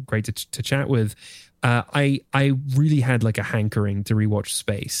was great to chat with. I really had like a hankering to rewatch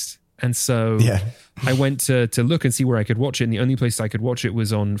Spaced. And so I went to look and see where I could watch it. And the only place I could watch it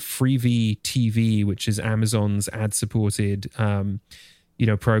was on Freevee TV, which is Amazon's ad-supported,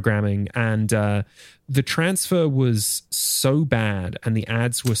 programming. And the transfer was so bad and the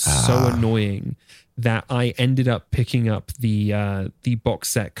ads were so annoying that I ended up picking up the box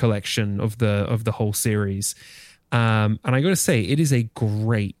set collection of the whole series. And I got to say, it is a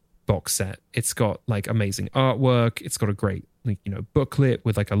great box set. It's got like amazing artwork. It's got a great like, you know, booklet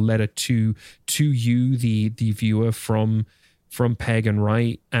with like a letter to you, the viewer, from Peg and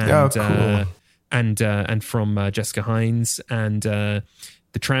Wright, and cool. and from Jessica Hines, and the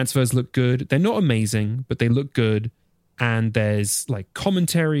transfers look good. They're not amazing, but they look good. And there's like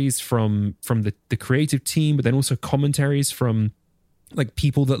commentaries from the creative team, but then also commentaries from like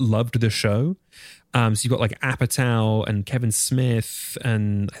people that loved the show. So you've got like Apatow and Kevin Smith,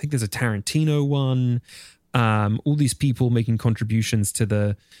 and I think there's a Tarantino one. All these people making contributions to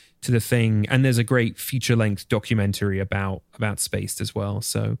the thing, and there's a great feature-length documentary about Spaced as well.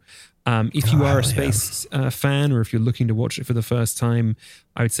 So if you are a Spaced fan, or if you're looking to watch it for the first time,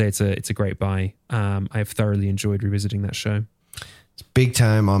 I would say it's a great buy. I've thoroughly enjoyed revisiting that show. It's big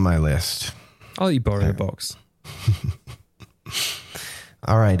time on my list. I'll let you borrow the box.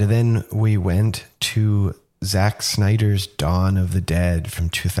 All right, and then we went to Zack Snyder's Dawn of the Dead from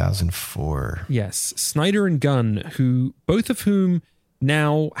 2004. Yes, Snyder and Gunn, both of whom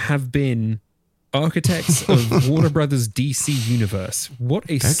now have been architects of Warner Brothers DC universe. What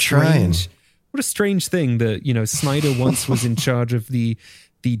a strange thing that, you know, Snyder once was in charge of the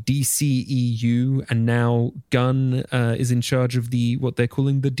DCEU, and now Gunn is in charge of what they're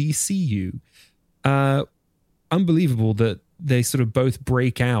calling the DCU. Unbelievable that they sort of both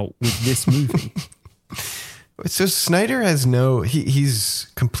break out with this movie. So Snyder has he's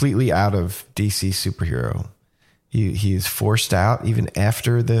completely out of DC superhero. He is forced out even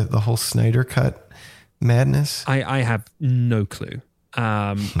after the whole Snyder cut madness. I have no clue.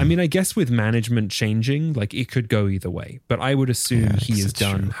 I mean, I guess with management changing, like, it could go either way, but I would assume he is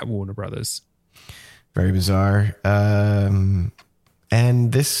done at Warner Brothers. Very bizarre. And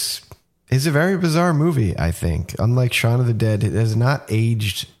this is a very bizarre movie, I think. Unlike Shaun of the Dead, it has not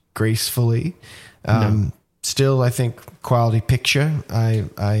aged gracefully. No. Still, I think, quality picture.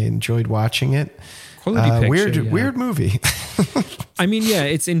 I enjoyed watching it. Quality picture, weird movie. I mean, yeah,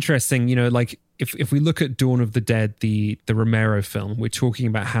 it's interesting. You know, like if we look at Dawn of the Dead, the Romero film, we're talking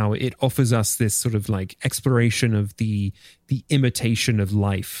about how it offers us this sort of like exploration of the imitation of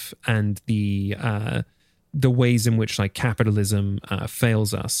life and the ways in which like capitalism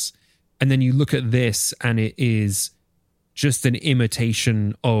fails us. And then you look at this, and it is just an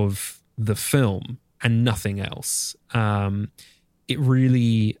imitation of the film and nothing else. It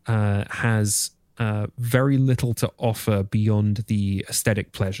really has very little to offer beyond the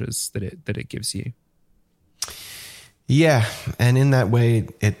aesthetic pleasures that it gives you. Yeah, and in that way,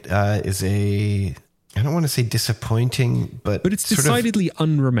 it is I don't want to say disappointing, but it's decidedly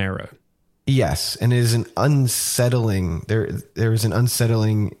un-Romero. Yes, and it is an unsettling. There is an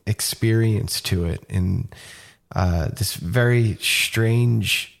unsettling experience to it in this very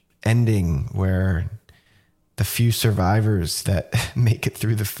strange ending where the few survivors that make it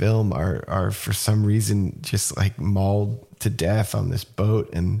through the film are for some reason just like mauled to death on this boat,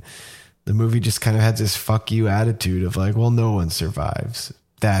 and the movie just kind of had this fuck you attitude of like, well, no one survives.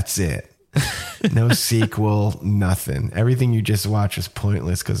 That's it. No sequel, nothing. Everything you just watched was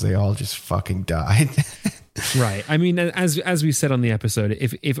pointless because they all just fucking died. Right. I mean, as we said on the episode,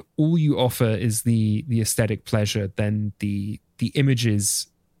 if all you offer is the aesthetic pleasure, then the images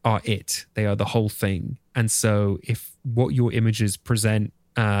are it. They are the whole thing. And so if what your images present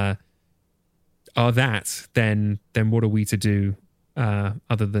are that, then what are we to do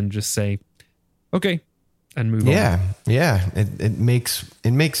other than just say, okay, and move on? Yeah. It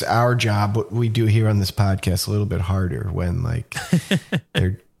makes our job, what we do here on this podcast, a little bit harder when like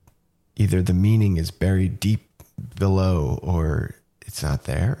they're either the meaning is buried deep below or it's not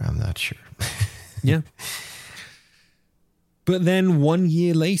there. I'm not sure. Yeah. But then 1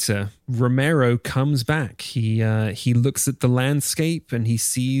 year later, Romero comes back. He looks at the landscape and he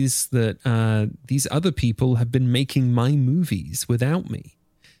sees that these other people have been making my movies without me.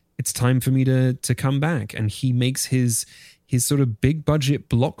 It's time for me to come back. And he makes his sort of big budget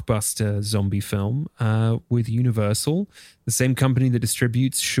blockbuster zombie film with Universal, the same company that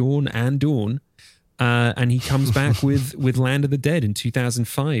distributes Shaun and Dawn. And he comes back with Land of the Dead in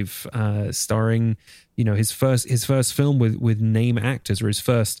 2005, starring, you know, his first film with name actors, or his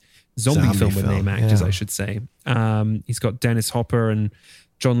first zombie film with name actors, I should say. He's got Dennis Hopper and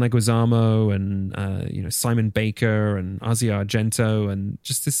John Leguizamo and you know, Simon Baker and Asia Argento, and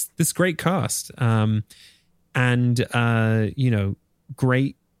just this great cast. And you know,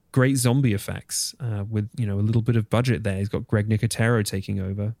 great zombie effects with, you know, a little bit of budget there. He's got Greg Nicotero taking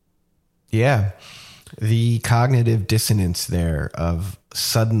over. Yeah. The cognitive dissonance there of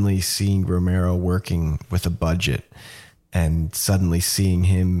suddenly seeing Romero working with a budget and suddenly seeing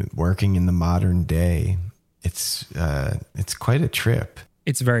him working in the modern day. It's quite a trip.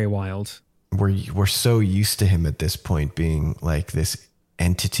 It's very wild. we're so used to him at this point being like this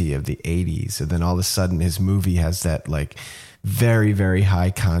entity of the 80s, and then all of a sudden his movie has that like very, very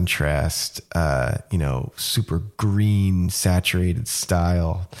high contrast, super green saturated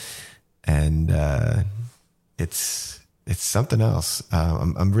style, and it's something else.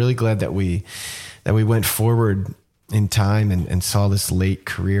 I'm really glad that we went forward in time and saw this late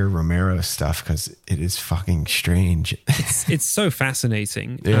career Romero stuff, because it is fucking strange. It's so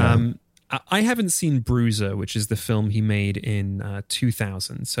fascinating. Yeah. I haven't seen Bruiser, which is the film he made in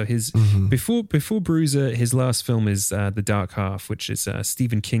 2000. So his before Bruiser, his last film is The Dark Half, which is a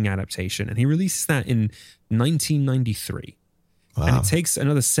Stephen King adaptation, and he released that in 1993. Wow. And it takes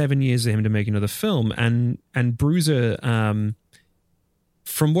another 7 years for him to make another film. And Bruiser,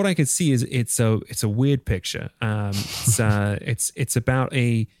 from what I could see, is it's a weird picture. It's about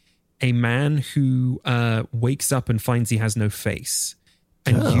a man who wakes up and finds he has no face,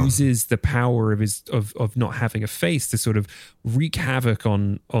 and uses the power of not having a face to sort of wreak havoc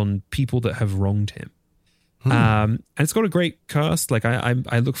on people that have wronged him. And it's got a great cast. Like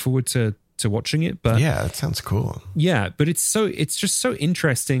I look forward to watching it. But yeah, that sounds cool. Yeah, but it's just so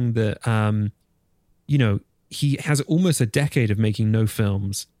interesting that he has almost a decade of making no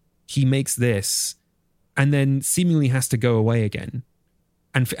films. He makes this, and then seemingly has to go away again.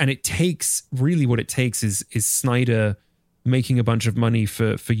 And it takes, really what it takes is Snyder making a bunch of money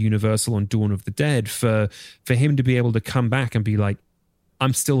for Universal on Dawn of the Dead for him to be able to come back and be like,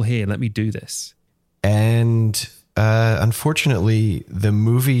 I'm still here, let me do this. And unfortunately, the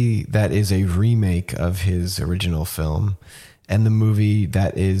movie that is a remake of his original film and the movie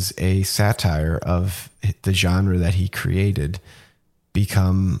that is a satire of the genre that he created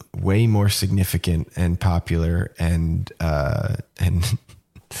become way more significant and popular and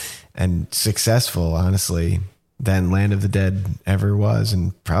successful, honestly, than Land of the Dead ever was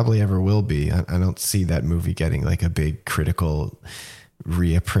and probably ever will be. I don't see that movie getting like a big critical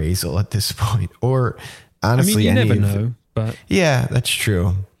reappraisal at this point. Or honestly, you never know. But yeah, that's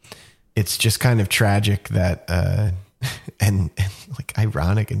true. It's just kind of tragic that and like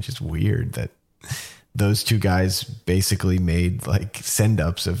ironic and just weird that those two guys basically made like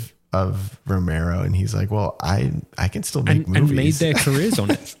send-ups of Romero, and he's like, well, I can still make movies. And made their careers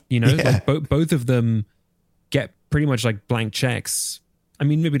on it. Yeah. Like both of them get pretty much like blank checks. I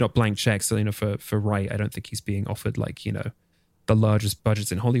mean, maybe not blank checks, for Wright. I don't think he's being offered like, the largest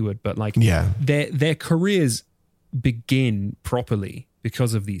budgets in Hollywood, but like their careers begin properly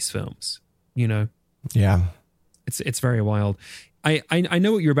because of these films, Yeah. It's very wild. I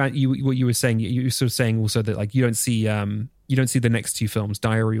know what you're about. What you were saying. You were sort of saying also that like you don't see the next two films,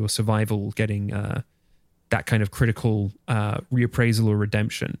 Diary or Survival, getting that kind of critical reappraisal or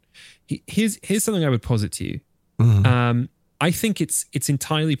redemption. Here's something I would posit to you. Mm-hmm. I think it's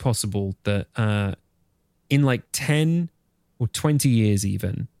entirely possible that in like 10 or 20 years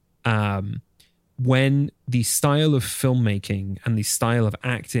even, when the style of filmmaking and the style of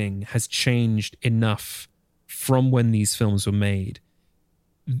acting has changed enough from when these films were made,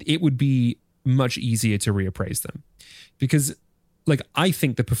 it would be much easier to reappraise them. Because like I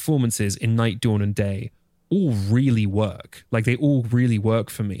think the performances in Night, Dawn and Day all really work. Like they all really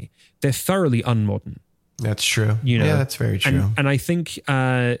work for me. They're thoroughly unmodern. That's true. Yeah, that's very true. And I think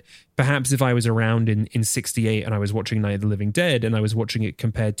perhaps if I was around in 68 and I was watching Night of the Living Dead and I was watching it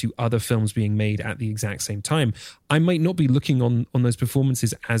compared to other films being made at the exact same time, I might not be looking on those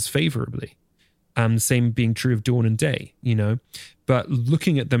performances as favorably. The same being true of Dawn and Day, But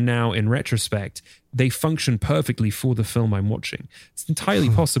looking at them now in retrospect, they function perfectly for the film I'm watching. It's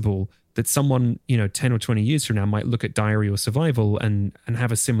entirely possible that someone, 10 or 20 years from now might look at Diary or Survival and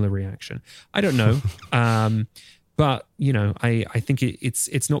have a similar reaction. I don't know. But, I think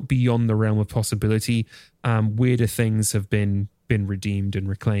it's not beyond the realm of possibility. Weirder things have been redeemed and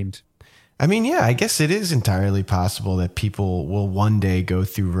reclaimed. I mean, yeah, I guess it is entirely possible that people will one day go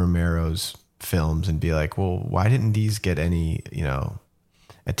through Romero's films and be like, well, why didn't these get any,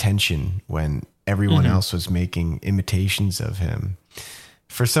 attention when everyone else was making imitations of him?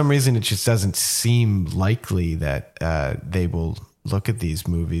 For some reason, it just doesn't seem likely that they will look at these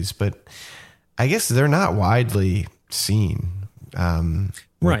movies, but I guess they're not widely seen.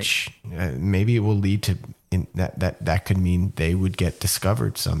 Which maybe it will lead to that could mean they would get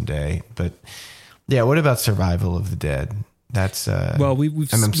discovered someday. But yeah, what about Survival of the Dead? That's well,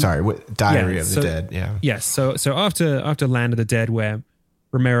 I'm sorry, Diary of the Dead. Yeah. Yes. So after Land of the Dead, where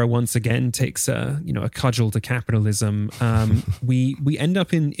Romero once again takes a cudgel to capitalism, we end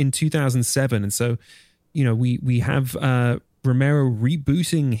up in 2007, and so we have Romero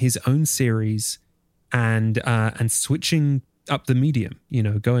rebooting his own series and switching up the medium,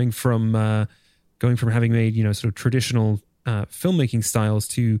 going from having made, sort of traditional filmmaking styles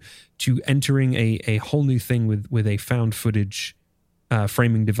to entering a whole new thing with a found footage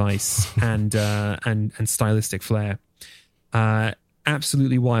framing device and stylistic flair.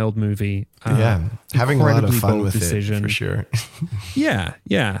 Absolutely wild movie. Having a lot of fun with it for sure. yeah.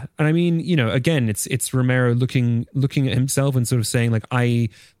 And I mean, again, it's Romero looking at himself and sort of saying like, I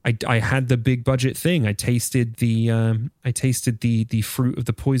had the big budget thing. I tasted the fruit of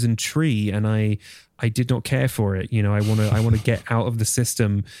the poison tree, and I did not care for it. I want to get out of the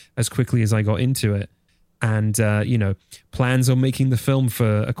system as quickly as I got into it. And, plans on making the film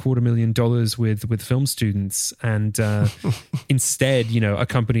for $250,000 with film students. And instead, a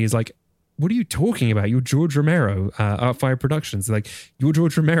company is like, what are you talking about? You're George Romero, Artfire Productions. Like, you're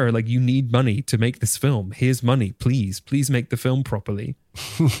George Romero. Like, you need money to make this film. Here's money. Please make the film properly.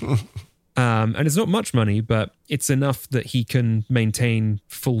 And it's not much money, but it's enough that he can maintain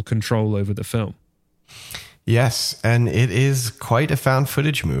full control over the film. Yes. And it is quite a found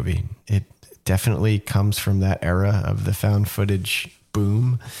footage movie. It definitely comes from that era of the found footage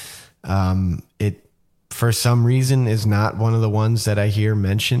boom. It, for some reason, is not one of the ones that I hear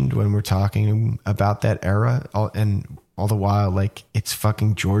mentioned when we're talking about that era. And all the while, like, it's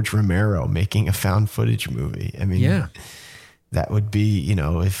fucking George Romero making a found footage movie. I mean, that would be,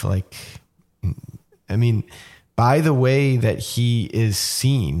 if like, I mean, by the way that he is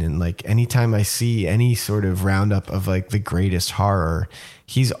seen, and like anytime I see any sort of roundup of like the greatest horror,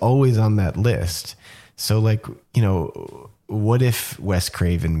 he's always on that list. So like, what if Wes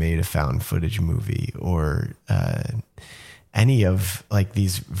Craven made a found footage movie, or any of like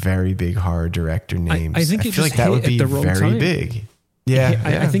these very big horror director names? I think I feel like that would be very time. Big. Yeah,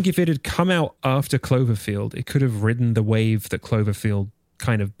 I think if it had come out after Cloverfield, it could have ridden the wave that Cloverfield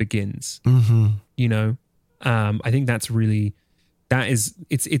kind of begins. Mm-hmm. I think that's really, I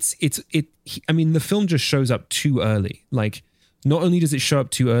mean, the film just shows up too early. Like, not only does it show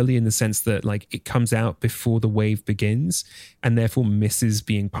up too early in the sense that like it comes out before the wave begins and therefore misses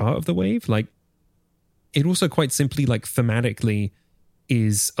being part of the wave. Like, it also quite simply, like, thematically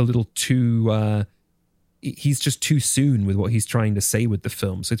is a little too, he's just too soon with what he's trying to say with the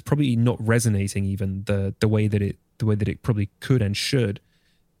film. So it's probably not resonating even the way that it probably could and should.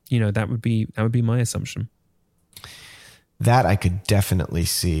 That would be my assumption. That I could definitely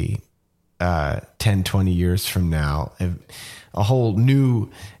see 10, 20 years from now, a whole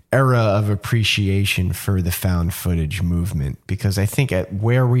new era of appreciation for the found footage movement, because I think at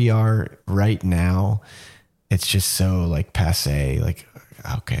where we are right now, it's just so like passe, like,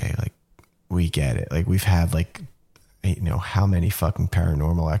 okay, like we get it. Like we've had like, how many fucking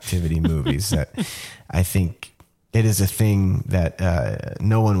Paranormal Activity movies that I think it is a thing that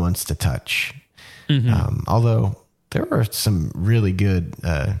no one wants to touch. Mm-hmm. Although there were some really good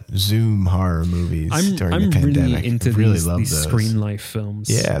Zoom horror movies during the pandemic. I'm really into these Screen Life films.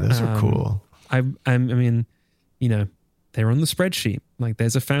 Yeah, those are cool. I mean, they're on the spreadsheet. Like,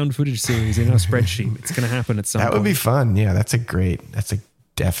 there's a found footage series in our spreadsheet. It's going to happen at some point. That would be fun. Yeah, that's a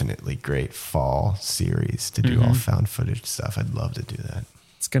definitely great fall series to do all found footage stuff. I'd love to do that.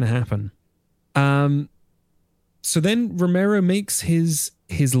 It's going to happen. So then Romero makes his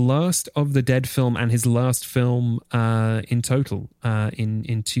last of the Dead film and his last film in total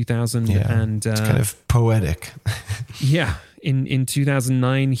in 2000. Yeah, and it's kind of poetic. Yeah. In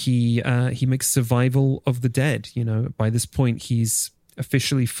 2009, he makes Survival of the Dead. By this point, he's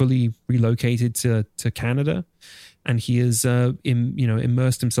officially fully relocated to Canada, and he is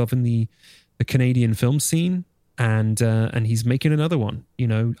immersed himself in the Canadian film scene. And he's making another one,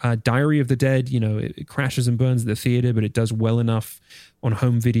 Diary of the Dead, it crashes and burns at the theater, but it does well enough on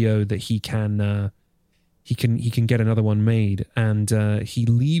home video that he can get another one made. And he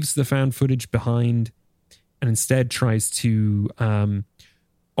leaves the found footage behind and instead tries to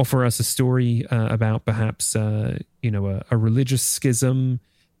offer us a story about perhaps, a religious schism,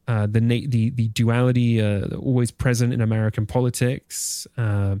 the duality always present in American politics,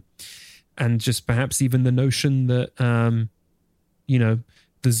 and just perhaps even the notion that,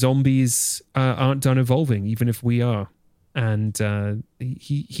 the zombies aren't done evolving, even if we are. And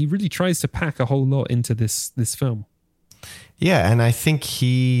he really tries to pack a whole lot into this film. Yeah, and I think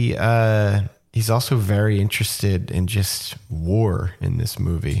he's also very interested in just war in this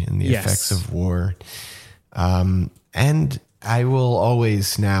movie and the effects of war. And I will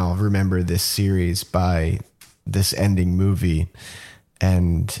always now remember this series by this ending movie.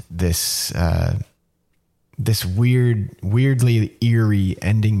 And this weirdly eerie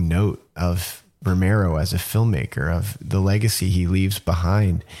ending note of Romero as a filmmaker, of the legacy he leaves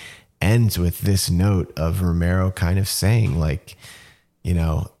behind. ends with this note of Romero kind of saying, like, you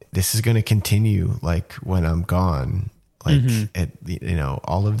know, this is going to continue, like, when I'm gone. Like, you know,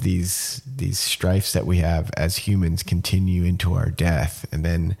 all of these strifes that we have as humans continue into our death. And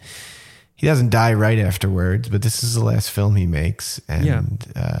then he doesn't die right afterwards, but this is the last film he makes. And,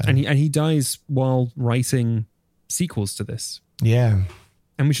 and he dies while writing sequels to this. Yeah.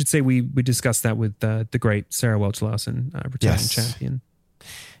 And we should say we discussed that with the great Sarah Welch Larson, returning champion.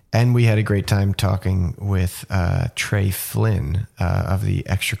 And we had a great time talking with Trey Flynn of the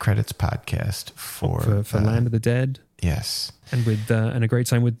Extra Credits podcast for Land of the Dead. Yes, and and a great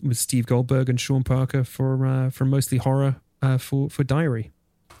time with Steve Goldberg and Sean Parker for Mostly Horror for Diary.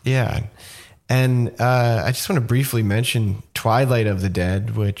 Yeah, and I just want to briefly mention Twilight of the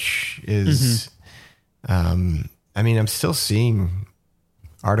Dead, which is, I mean, I'm still seeing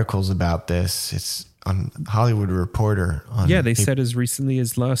articles about this. It's on Hollywood Reporter. They said as recently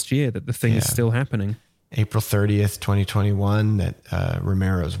as last year that the thing is still happening. April 30th, 2021, that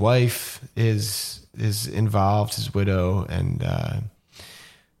Romero's wife is involved, his widow, and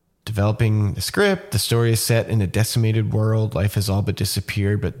developing the script. The story is set in a decimated world. Life has all but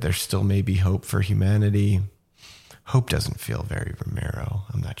disappeared, but there still may be hope for humanity. Hope doesn't feel very Romero.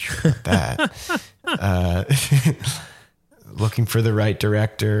 I'm not sure about that. Looking for the right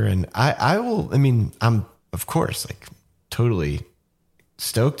director. And I'm of course, like, totally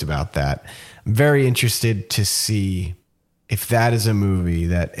stoked about that. I'm very interested to see if that is a movie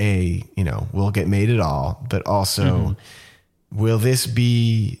that will get made at all, but also will this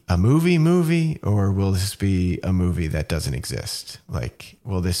be a movie, or will this be a movie that doesn't exist? Like,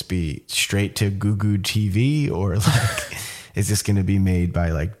 will this be straight to Gugu TV, or like, is this going to be made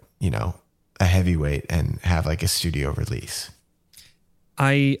by, like, you know, a heavyweight and have like a studio release?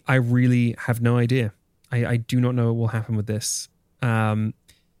 I really have no idea. I do not know what will happen with this.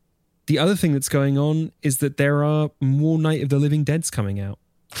 The other thing that's going on is that there are more Night of the Living Deads coming out.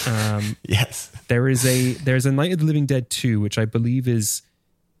 Yes, there's a Night of the Living Dead 2, which I believe is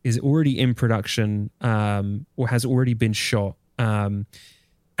already in production, or has already been shot. And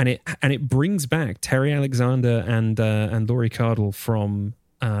it brings back Terry Alexander and Laurie Cardle from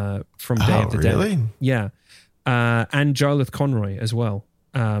Day of the really? Dead. Yeah. And Jarlath Conroy as well.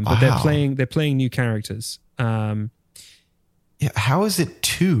 But Wow. they're playing new characters. Yeah, how is it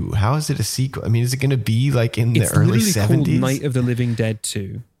 2? How is it a sequel? I mean, is it going to be like in the It's early literally 70s? called Night of the Living Dead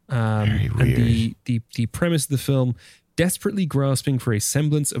 2. Very weird. And the premise of the film: desperately grasping for a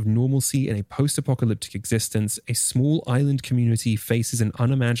semblance of normalcy in a post-apocalyptic existence, a small island community faces an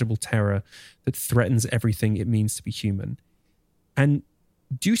unimaginable terror that threatens everything it means to be human. And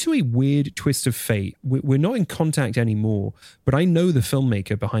due to a weird twist of fate, we're not in contact anymore, but I know the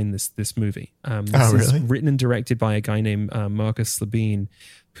filmmaker behind this movie. This is written and directed by a guy named Marcus Slabine,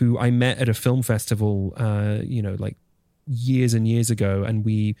 who I met at a film festival, like years and years ago, and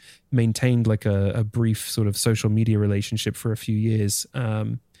we maintained like a brief sort of social media relationship for a few years.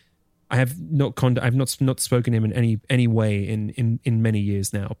 I have I've not spoken to him in any way in many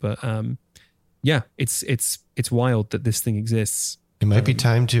years now, but it's wild that this thing exists. It might be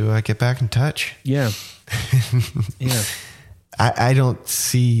time to get back in touch. Yeah. Yeah. I don't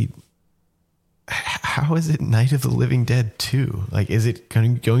see... How is it Night of the Living Dead 2? Like, is it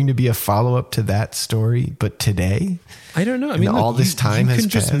going to be a follow-up to that story, but today? I don't know. I And mean, all this time you has can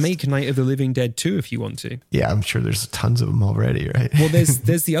just passed? make Night of the Living Dead 2 if you want to. Yeah, I'm sure there's tons of them already, right? Well,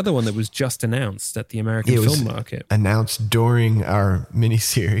 there's the other one that was just announced at the American It was Film Market. announced during our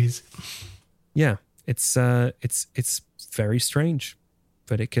miniseries. Yeah. It's very strange,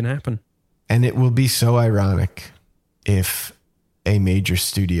 but it can happen. And it will be so ironic if a major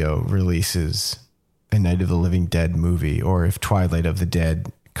studio releases a Night of the Living Dead movie, or if Twilight of the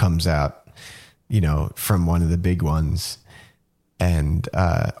Dead comes out, from one of the big ones. And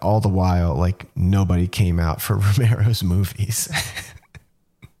all the while, like, nobody came out for Romero's movies.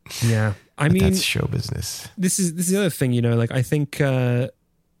 Yeah. I mean, that's show business. This is the other thing, I think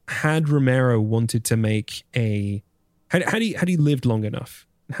had Romero wanted to make had he lived long enough,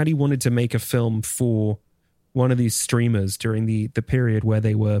 had he wanted to make a film for one of these streamers during the period where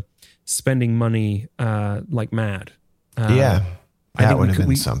they were spending money like mad. That would have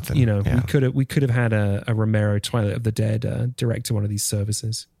been something. We could have had a Romero Twilight of the Dead direct to one of these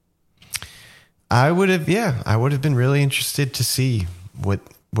services. I would have been really interested to see what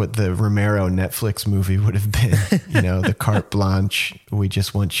the Romero Netflix movie would have been. The carte blanche. We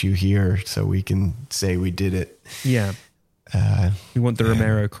just want you here so we can say we did it. Yeah. We want the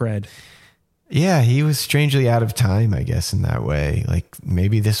Romero cred. Yeah, he was strangely out of time, I guess, in that way. Like,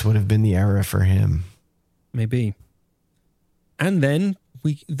 maybe this would have been the era for him. Maybe. And then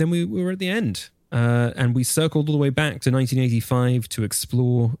we were at the end, and we circled all the way back to 1985 to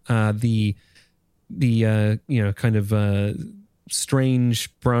explore the kind of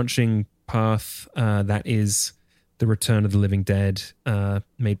strange branching path that is the Return of the Living Dead,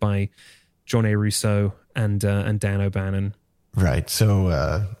 made by John A. Russo and Dan O'Bannon. Right.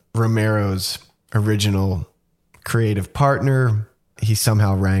 So Romero's original creative partner, he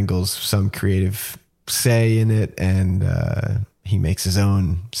somehow wrangles some creative say in it, and he makes his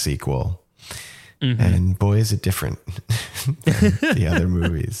own sequel. Mm-hmm. And boy, is it different than the other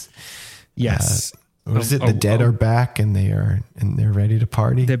movies. Yes. What is it? The dead are back, and they're ready to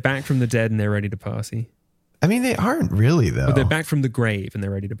party. They're back from the dead, and they're ready to party. I mean, they aren't really, though. But they're back from the grave, and they're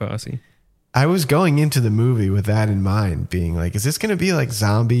ready to party. I was going into the movie with that in mind, being like, is this going to be like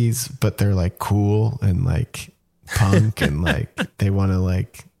zombies, but they're like cool and like punk and like they want to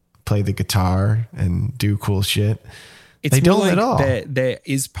like play the guitar and do cool shit? It's they don't like at all. There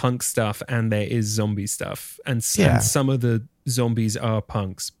is punk stuff and there is zombie stuff. And some of the zombies are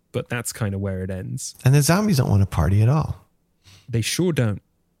punks, but that's kind of where it ends. And the zombies don't want to party at all. They sure don't.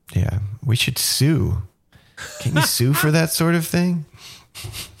 Yeah. We should sue. Can you sue for that sort of thing?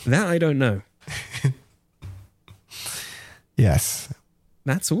 That I don't know. Yes.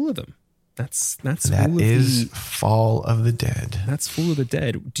 That's all of them. That all of is Fall of the Dead. That's Fall of the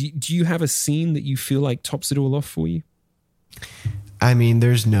Dead. Do you have a scene that you feel like tops it all off for you? I mean,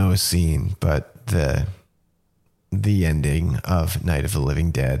 there's no scene, but the ending of Night of the Living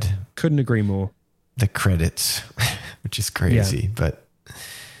Dead. Couldn't agree more. The credits, which is crazy, but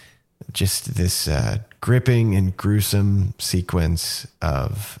just this gripping and gruesome sequence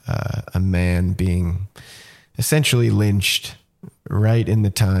of a man being essentially lynched right in the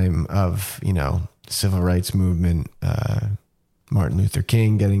time of, civil rights movement, Martin Luther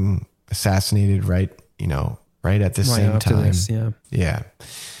King getting assassinated right at the same time. This, yeah.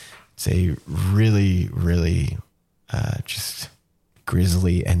 It's a really, really just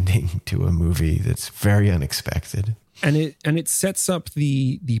grisly ending to a movie that's very unexpected. And it sets up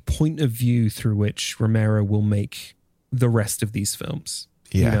the point of view through which Romero will make the rest of these films.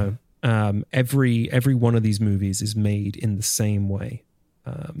 Yeah. Every one of these movies is made in the same way.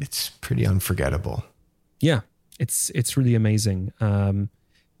 It's pretty unforgettable. Yeah, it's really amazing.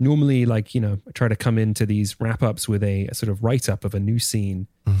 Normally, I try to come into these wrap-ups with a sort of write-up of a new scene.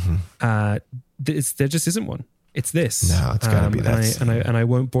 Mm-hmm. There just isn't one. It's this. No, it's got to be that. And I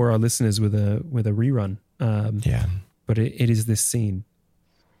won't bore our listeners with a rerun. Yeah. But it is this scene.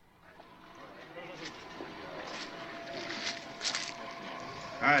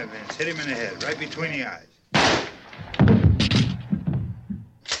 All right, Vince, hit him in the head, right between the eyes.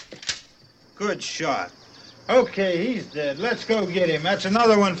 Good shot. Okay, he's dead. Let's go get him. That's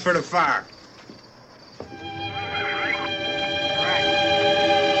another one for the fire.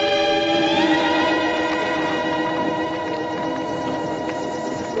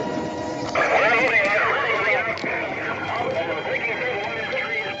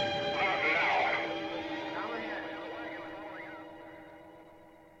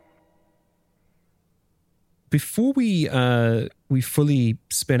 Before we fully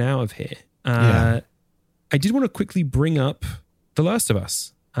spin out of here, I did want to quickly bring up The Last of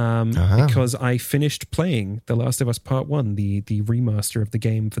Us because I finished playing The Last of Us Part 1, the remaster of the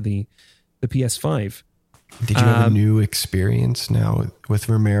game for the PS5. Did you have a new experience now with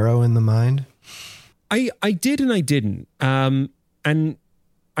Romero in the mind? I did and I didn't. And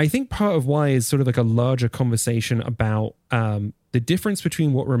I think part of why is sort of like a larger conversation about the difference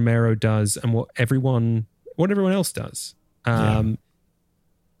between what Romero does and what everyone else does. And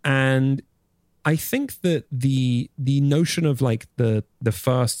I think that the notion of like the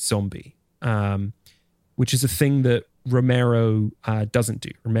fast zombie, which is a thing that Romero doesn't do.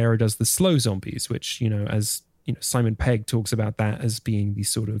 Romero does the slow zombies, which, as Simon Pegg talks about that as being the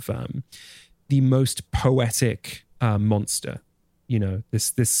sort of the most poetic monster.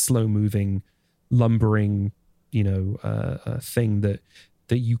 This slow moving, lumbering, thing that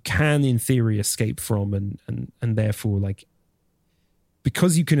you can in theory escape from, and therefore, like,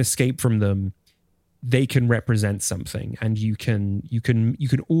 because you can escape from them, they can represent something, and you can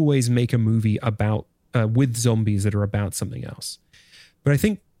always make a movie about with zombies that are about something else. But I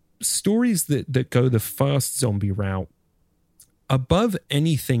think stories that go the fast zombie route, above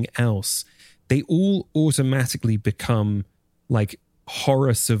anything else, they all automatically become like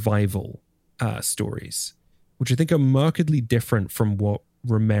horror survival stories, which I think are markedly different from what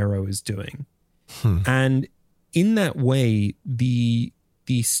Romero is doing. And in that way, the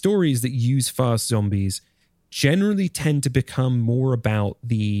stories that use fast zombies generally tend to become more about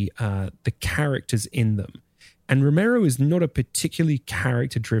the characters in them And Romero is not a particularly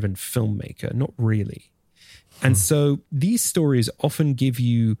character-driven filmmaker, not really. And so these stories often give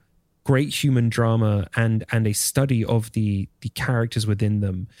you great human drama and a study of the characters within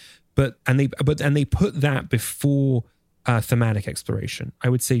them, but they put that before thematic exploration. I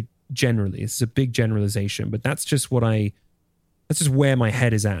would say generally, this is a big generalization, but that's just where my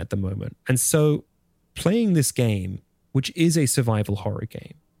head is at the moment. And so playing this game, which is a survival horror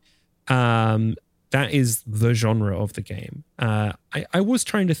game, that is the genre of the game. I was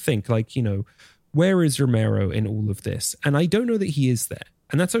trying to think, like, you know, where is Romero in all of this? And I don't know that he is there,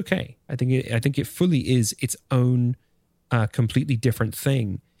 and that's okay. I think it fully is its own completely different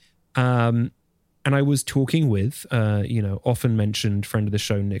thing. And I was talking with, often mentioned friend of the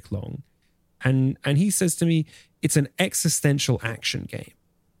show, Nick Long, and he says to me, it's an existential action game.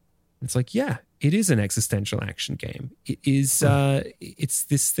 It's like, yeah, it is an existential action game. It is. It's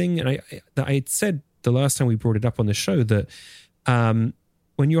this thing, and I had said the last time we brought it up on the show that by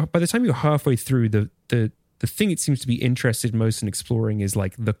the time you're halfway through, the thing it seems to be interested most in exploring is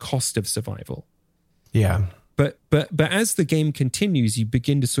like the cost of survival. Yeah. But as the game continues, you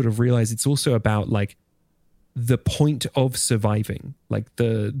begin to sort of realize it's also about like the point of surviving, like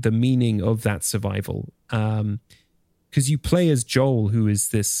the meaning of that survival. Because you play as Joel, who is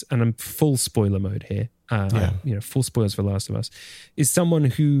this, and I'm full spoiler mode here. Full spoilers for Last of Us, is someone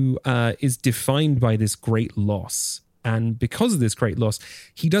who is defined by this great loss. And because of this great loss,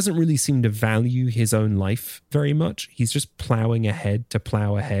 he doesn't really seem to value his own life very much. He's just plowing ahead to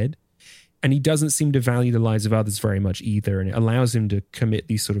plow ahead. And he doesn't seem to value the lives of others very much either. And it allows him to commit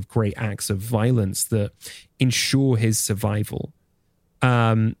these sort of great acts of violence that ensure his survival.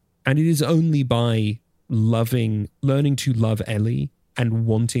 And it is only by learning to love Ellie and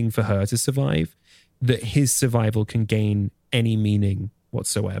wanting for her to survive that his survival can gain any meaning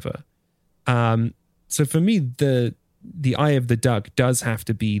whatsoever. So for me, the Eye of the Duck does have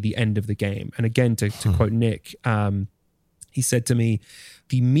to be the end of the game. And again, to quote Nick, he said to me,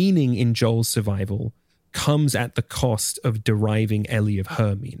 the meaning in Joel's survival comes at the cost of deriving Ellie of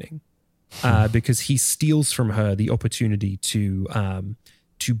her meaning, because he steals from her the opportunity to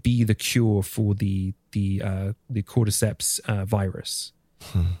be the cure for the cordyceps virus.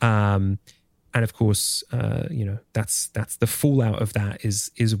 And of course, that's the fallout of that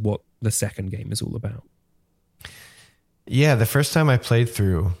is what the second game is all about. Yeah, the first time I played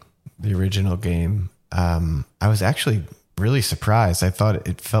through the original game, I was actually really surprised. I thought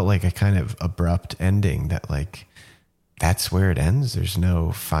it felt like a kind of abrupt ending, that like that's where it ends. There's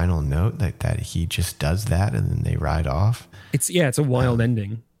no final note, that he just does that and then they ride off. It's a wild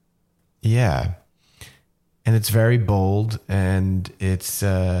ending. Yeah. And it's very bold, and it's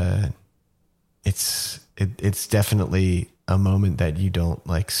definitely a moment that you don't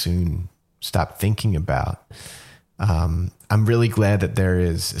like soon stop thinking about. I'm really glad that there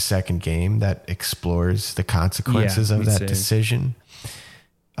is a second game that explores the consequences of that decision.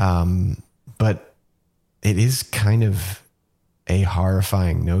 But it is kind of a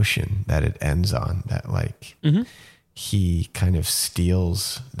horrifying notion that it ends on, that like he kind of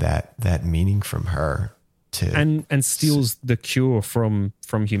steals that meaning from her and steals the cure from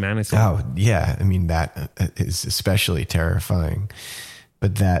humanity. Oh yeah. I mean, that is especially terrifying,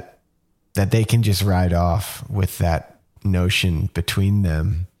 but that they can just ride off with that notion between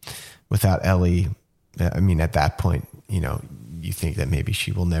them without Ellie. I mean, at that point, you think that maybe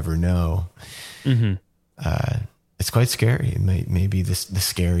she will never know. It's quite scary. It may be the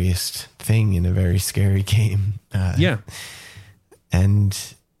scariest thing in a very scary game.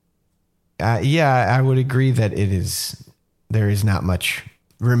 And I would agree that there is not much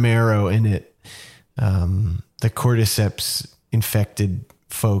Romero in it. The cordyceps infected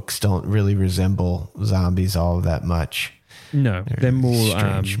folks don't really resemble zombies all that much. No, they're more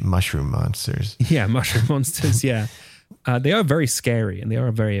strange mushroom monsters. Yeah, mushroom monsters. Yeah, they are very scary, and they are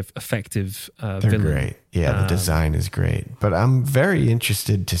a very effective they're villain. Great. Yeah, the design is great. But I'm very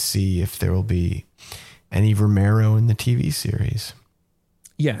interested to see if there will be any Romero in the TV series.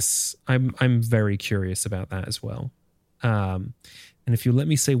 Yes, I'm very curious about that as well. And if you let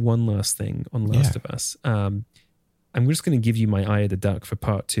me say one last thing on Last of Us, I'm just going to give you my Eye of the Duck for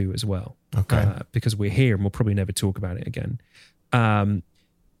part 2 as well. Okay. Because we're here and we'll probably never talk about it again. My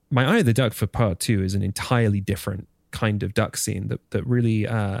Eye of the Duck for part 2 is an entirely different kind of duck scene that really,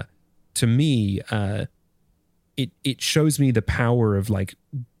 to me, it shows me the power of like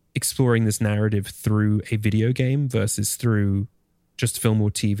exploring this narrative through a video game versus through just film or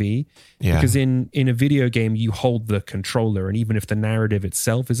TV. Yeah. Because in a video game, you hold the controller, and even if the narrative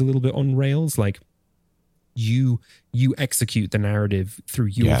itself is a little bit on rails, like you execute the narrative through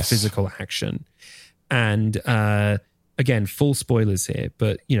your physical action. And again, full spoilers here,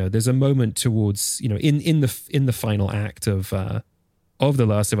 but there's a moment towards in the final act of The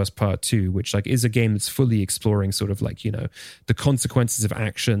Last of Us Part 2, which like is a game that's fully exploring sort of like the consequences of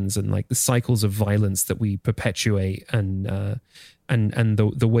actions and like the cycles of violence that we perpetuate and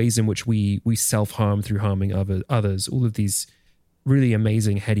the ways in which we self-harm through harming others. All of these really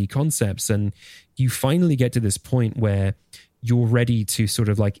amazing heady concepts, and you finally get to this point where you're ready to sort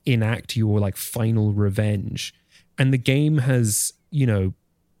of like enact your like final revenge. And the game has,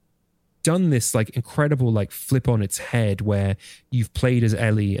 done this like incredible like flip on its head where you've played as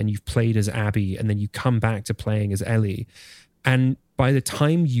Ellie and you've played as Abby, and then you come back to playing as Ellie. And by the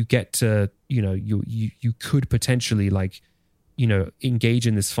time you get to, you could potentially like, engage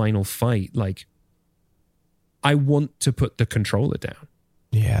in this final fight, like I want to put the controller down.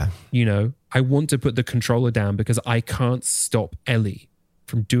 Yeah. I want to put the controller down because I can't stop Ellie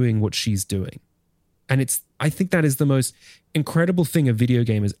from doing what she's doing. And I think that is the most incredible thing a video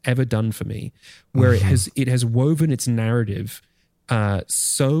game has ever done for me, where it has woven its narrative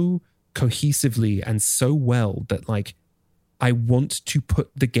so cohesively and so well that like I want to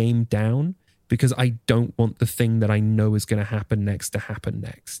put the game down because I don't want the thing that I know is going to happen next.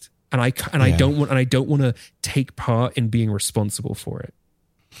 And I don't want to take part in being responsible for it.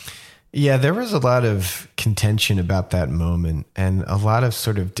 Yeah, there was a lot of contention about that moment and a lot of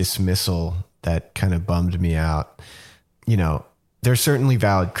sort of dismissal that kind of bummed me out. There's certainly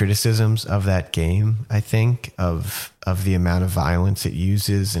valid criticisms of that game, I think, of the amount of violence it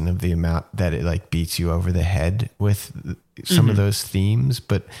uses and of the amount that it like beats you over the head with some of those themes.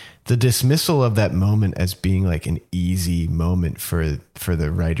 But the dismissal of that moment as being like an easy moment for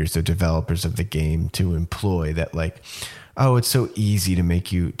the writers, the developers of the game to employ, that like, oh, it's so easy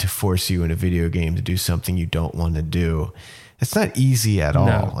to force you in a video game to do something you don't want to do. It's not easy at all.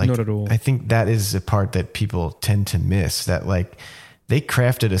 No, not at all. I think that is the part that people tend to miss, that like they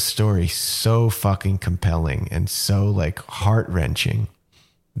crafted a story so fucking compelling and so like heart-wrenching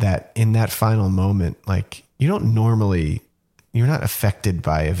that in that final moment, like you're not affected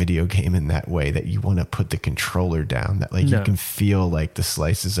by a video game in that way, that you want to put the controller down, that like you can feel like the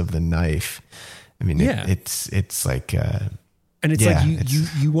slices of the knife. I mean, it's like, and it's like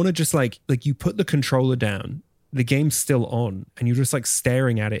you want to just like you put the controller down, the game's still on, and you're just like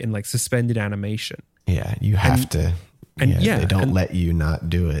staring at it in like suspended animation. Yeah, you have to. And they don't let you not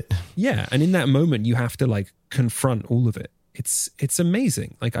do it. Yeah, and in that moment, you have to like confront all of it. It's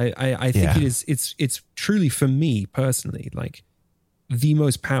amazing. Like I think it's truly, for me personally, like the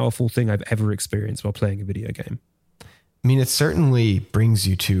most powerful thing I've ever experienced while playing a video game. I mean, it certainly brings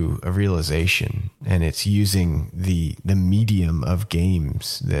you to a realization, and it's using the medium of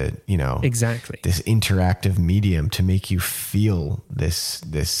games, that, exactly, this interactive medium to make you feel this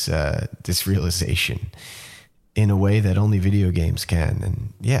realization in a way that only video games can.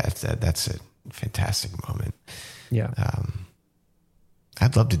 And that's a fantastic moment. Yeah.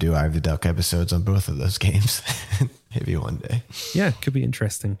 I'd love to do Eye of the Duck episodes on both of those games. Maybe one day. Yeah, could be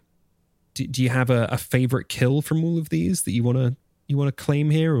interesting. Do you have a favorite kill from all of these that you want to claim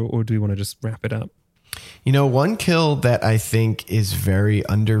here, or do we want to just wrap it up? One kill that I think is very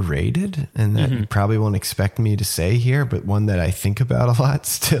underrated, and that you probably won't expect me to say here, but one that I think about a lot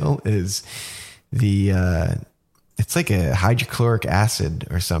still, is it's like a hydrochloric acid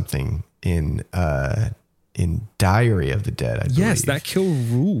or something in Diary of the Dead, I believe. Yes, that kill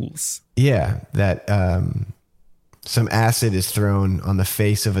rules. Yeah, that some acid is thrown on the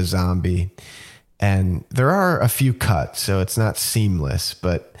face of a zombie, and there are a few cuts, so it's not seamless,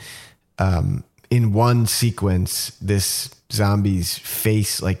 but in one sequence, this zombie's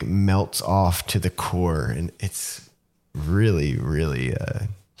face like melts off to the core, and it's really, really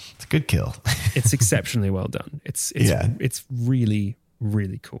it's a good kill. It's exceptionally well done. It's really,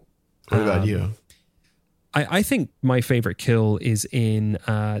 really cool. What about you? I think my favorite kill is in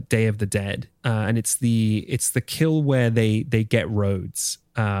Day of the Dead, and it's the kill where they get Rhodes,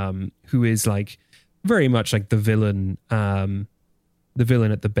 who is like very much like the villain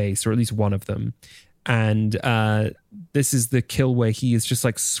at the base, or at least one of them. And this is the kill where he is just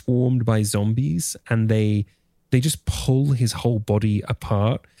like swarmed by zombies, and they just pull his whole body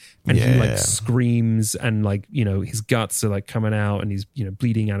apart, and he like screams, and like his guts are like coming out, and he's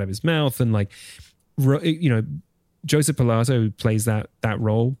bleeding out of his mouth, and like. Joseph Palazzo, who plays that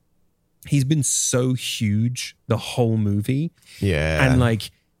role, he's been so huge the whole movie. Yeah. And like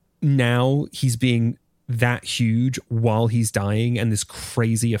now he's being that huge while he's dying, and this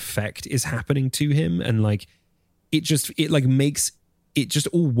crazy effect is happening to him. And like, it just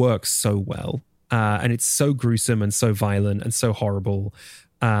all works so well. And it's so gruesome and so violent and so horrible.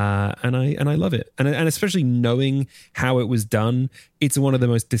 And I love it. And especially knowing how it was done, it's one of the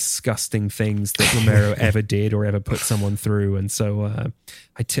most disgusting things that Romero ever did or ever put someone through. And so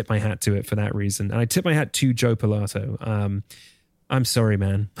I tip my hat to it for that reason. And I tip my hat to Joe Pilato. I'm sorry,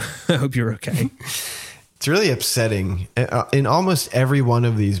 man. I hope you're okay. It's really upsetting. In almost every one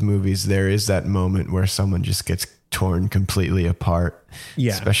of these movies, there is that moment where someone just gets torn completely apart.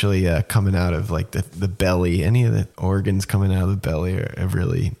 Yeah. Especially coming out of like the belly. Any of the organs coming out of the belly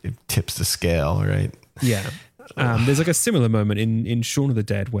it tips the scale, right? Yeah. There's like a similar moment in Shaun of the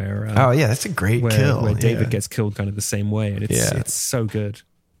Dead where... that's a great kill. Where David gets killed kind of the same way. And it's so good.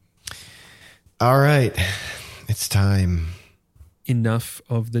 All right. It's time. Enough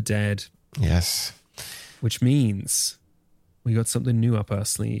of the dead. Yes. Which means we got something new up our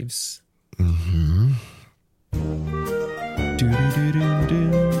sleeves. Mm-hmm.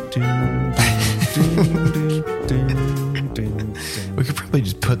 We could probably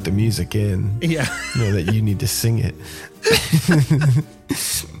just put the music in. Yeah. That you need to sing it.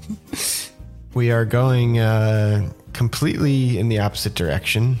 We are going completely in the opposite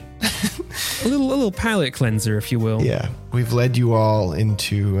direction. A little palate cleanser, if you will. Yeah. We've led you all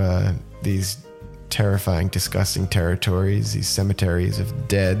into these terrifying, disgusting territories, these cemeteries of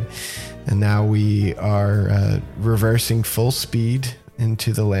dead. And now we are reversing full speed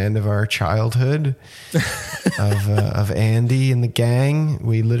into the land of our childhood, of Andy and the gang.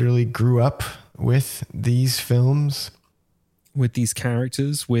 We literally grew up with these films. With these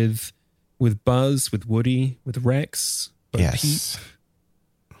characters, with Buzz, with Woody, with Rex, yes. Peep,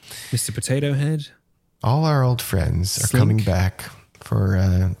 Mr. Potato Head. All our old friends Slink. are coming back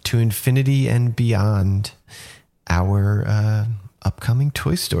for To Infinity and Beyond, our upcoming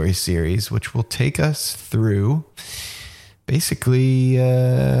Toy Story series, which will take us through basically,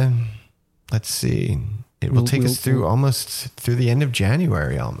 let's see, it will take us through almost through the end of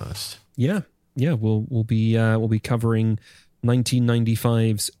January almost. Yeah. We'll be covering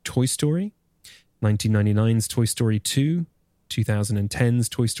 1995's Toy Story, 1999's Toy Story 2, 2010's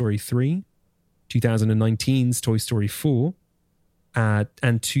Toy Story 3, 2019's Toy Story 4,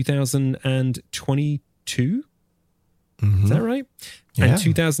 and 2022. Mm-hmm. Is that right? Yeah. And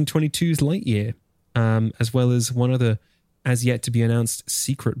 2022's Lightyear, as well as one other as yet to be announced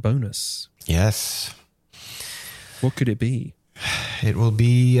secret bonus. Yes. What could it be? It will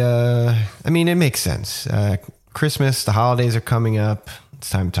be, it makes sense. Christmas, the holidays are coming up. It's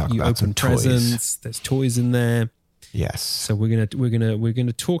time to talk about some toys. Presents. There's toys in there. Yes. So we're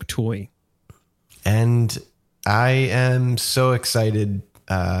gonna talk toy. And I am so excited,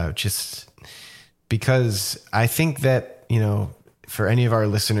 just because I think that, for any of our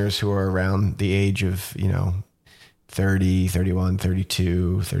listeners who are around the age of, 30, 31,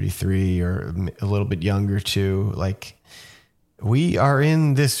 32, 33, or a little bit younger too, like we are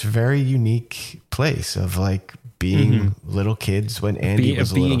in this very unique place of like being little kids when Andy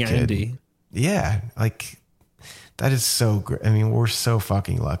was a little kid. Andy. Yeah. Like that is so great. I mean, we're so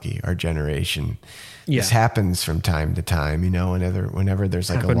fucking lucky, our generation. Yeah. This happens from time to time, whenever there's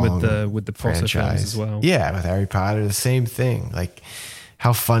like a long with the Potter franchise films as well. Yeah, with Harry Potter, the same thing. Like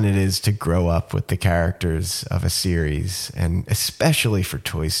how fun it is to grow up with the characters of a series, and especially for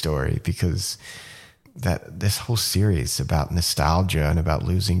Toy Story, because that this whole series about nostalgia and about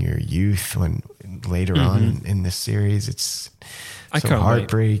losing your youth when later on in this series, it's so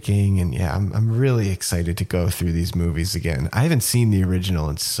heartbreaking. And yeah, I'm really excited to go through these movies again. I haven't seen the original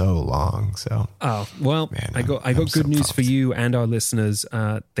in so long. So man, I got good news for you and our listeners.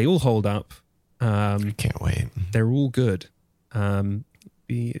 They all hold up. I can't wait. They're all good.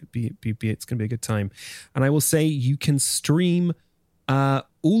 It's gonna be a good time. And I will say you can stream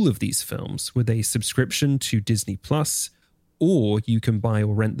all of these films with a subscription to Disney Plus, or you can buy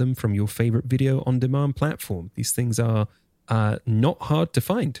or rent them from your favorite video on demand platform. These things are not hard to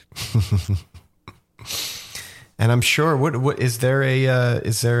find. And I'm sure what is there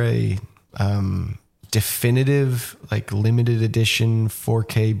a definitive like limited edition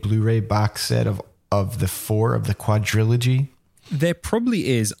 4K Blu-ray box set of the quadrilogy? There probably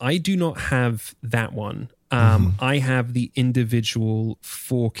is. I do not have that one. I have the individual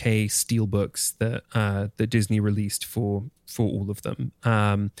 4K steelbooks that Disney released for all of them.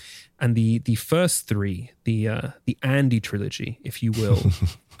 And the first three, the Andy trilogy, if you will,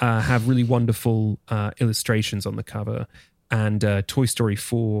 have really wonderful illustrations on the cover. And Toy Story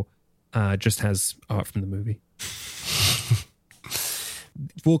 4 just has art from the movie.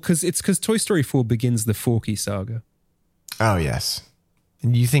 Well, because Toy Story 4 begins the Forky saga. Oh, yes.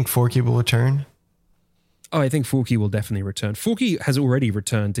 And you think Forky will return? Oh, I think Forky will definitely return. Forky has already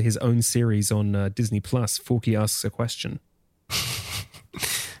returned to his own series on Disney Plus. Forky Asks a Question.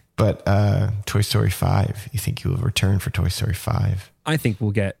 But Toy Story 5, you think you will return for Toy Story 5? I think we'll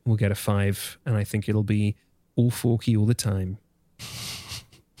get a 5, and I think it'll be all Forky all the time.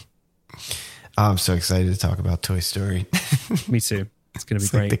 I'm so excited to talk about Toy Story. Me too. It's going to be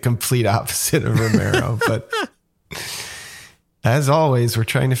great. Like the complete opposite of Romero. But as always, we're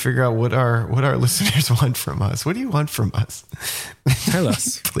trying to figure out what our listeners want from us. What do you want from us? Tell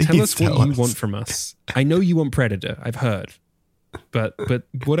us. Please tell us what you us. want from us. I know you want Predator. I've heard. But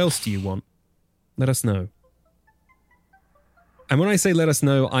what else do you want? Let us know. And when I say let us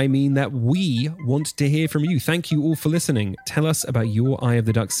know, I mean that we want to hear from you. Thank you all for listening. Tell us about your Eye of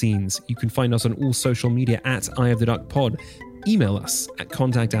the Duck scenes. You can find us on all social media at Eye of the Duck Pod. Email us at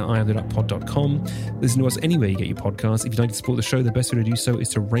contact@eyeoftheduckpod.com. Listen to us anywhere you get your podcasts. If you'd like to support the show, the best way to do so is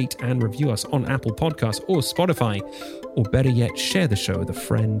to rate and review us on Apple Podcasts or Spotify. Or better yet, share the show with a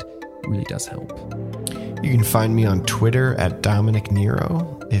friend. It really does help. You can find me on Twitter at Dominic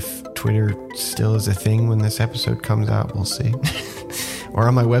Nero. If Twitter still is a thing when this episode comes out, we'll see. Or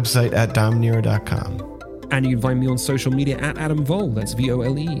on my website at domnero.com. And you can find me on social media at Adam Vole, that's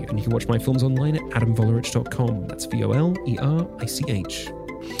VOLE. And you can watch my films online at adamvolerich.com, that's VOLERICH.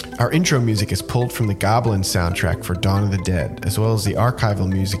 Our intro music is pulled from the Goblin soundtrack for Dawn of the Dead, as well as the archival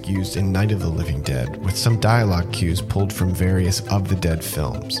music used in Night of the Living Dead, with some dialogue cues pulled from various Of the Dead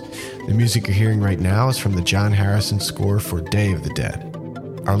films. The music you're hearing right now is from the John Harrison score for Day of the Dead.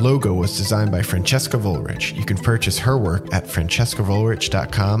 Our logo was designed by Francesca Volerich. You can purchase her work at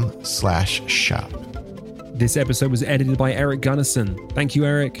francescavolerich.com/shop. This episode was edited by Eric Gunnison. Thank you,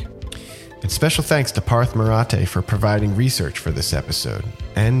 Eric. And special thanks to Parth Marate for providing research for this episode.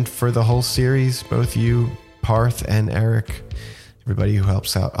 And for the whole series, both you, Parth, and Eric, everybody who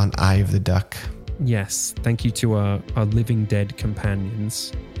helps out on Eye of the Duck. Yes, thank you to our living dead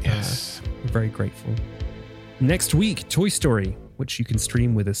companions. Yes. We're very grateful. Next week, Toy Story, which you can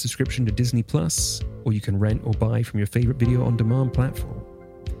stream with a subscription to Disney Plus, or you can rent or buy from your favorite video on demand platform.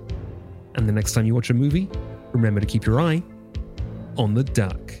 And the next time you watch a movie, remember to keep your eye on the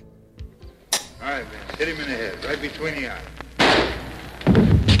duck. All right, Vince, hit him in the head, right between the eyes.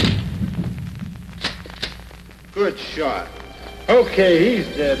 Good shot. Okay, he's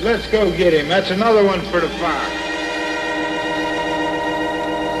dead. Let's go get him. That's another one for the fox.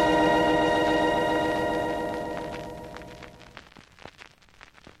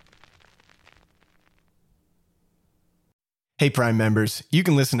 Hey, Prime members, you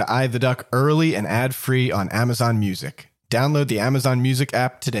can listen to Eye of the Duck early and ad-free on Amazon Music. Download the Amazon Music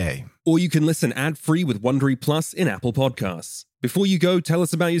app today. Or you can listen ad-free with Wondery Plus in Apple Podcasts. Before you go, tell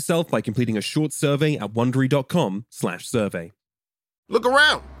us about yourself by completing a short survey at Wondery.com/survey. Look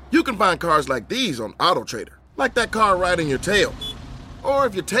around. You can find cars like these on AutoTrader, like that car riding your tail. Or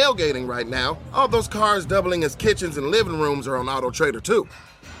if you're tailgating right now, all those cars doubling as kitchens and living rooms are on AutoTrader too.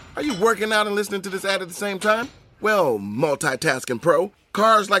 Are you working out and listening to this ad at the same time? Well, multitasking pro,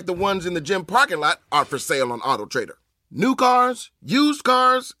 cars like the ones in the gym parking lot are for sale on AutoTrader. New cars, used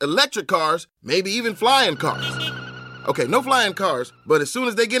cars, electric cars, maybe even flying cars. Okay, no flying cars, but as soon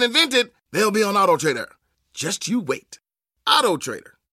as they get invented, they'll be on AutoTrader. Just you wait. AutoTrader.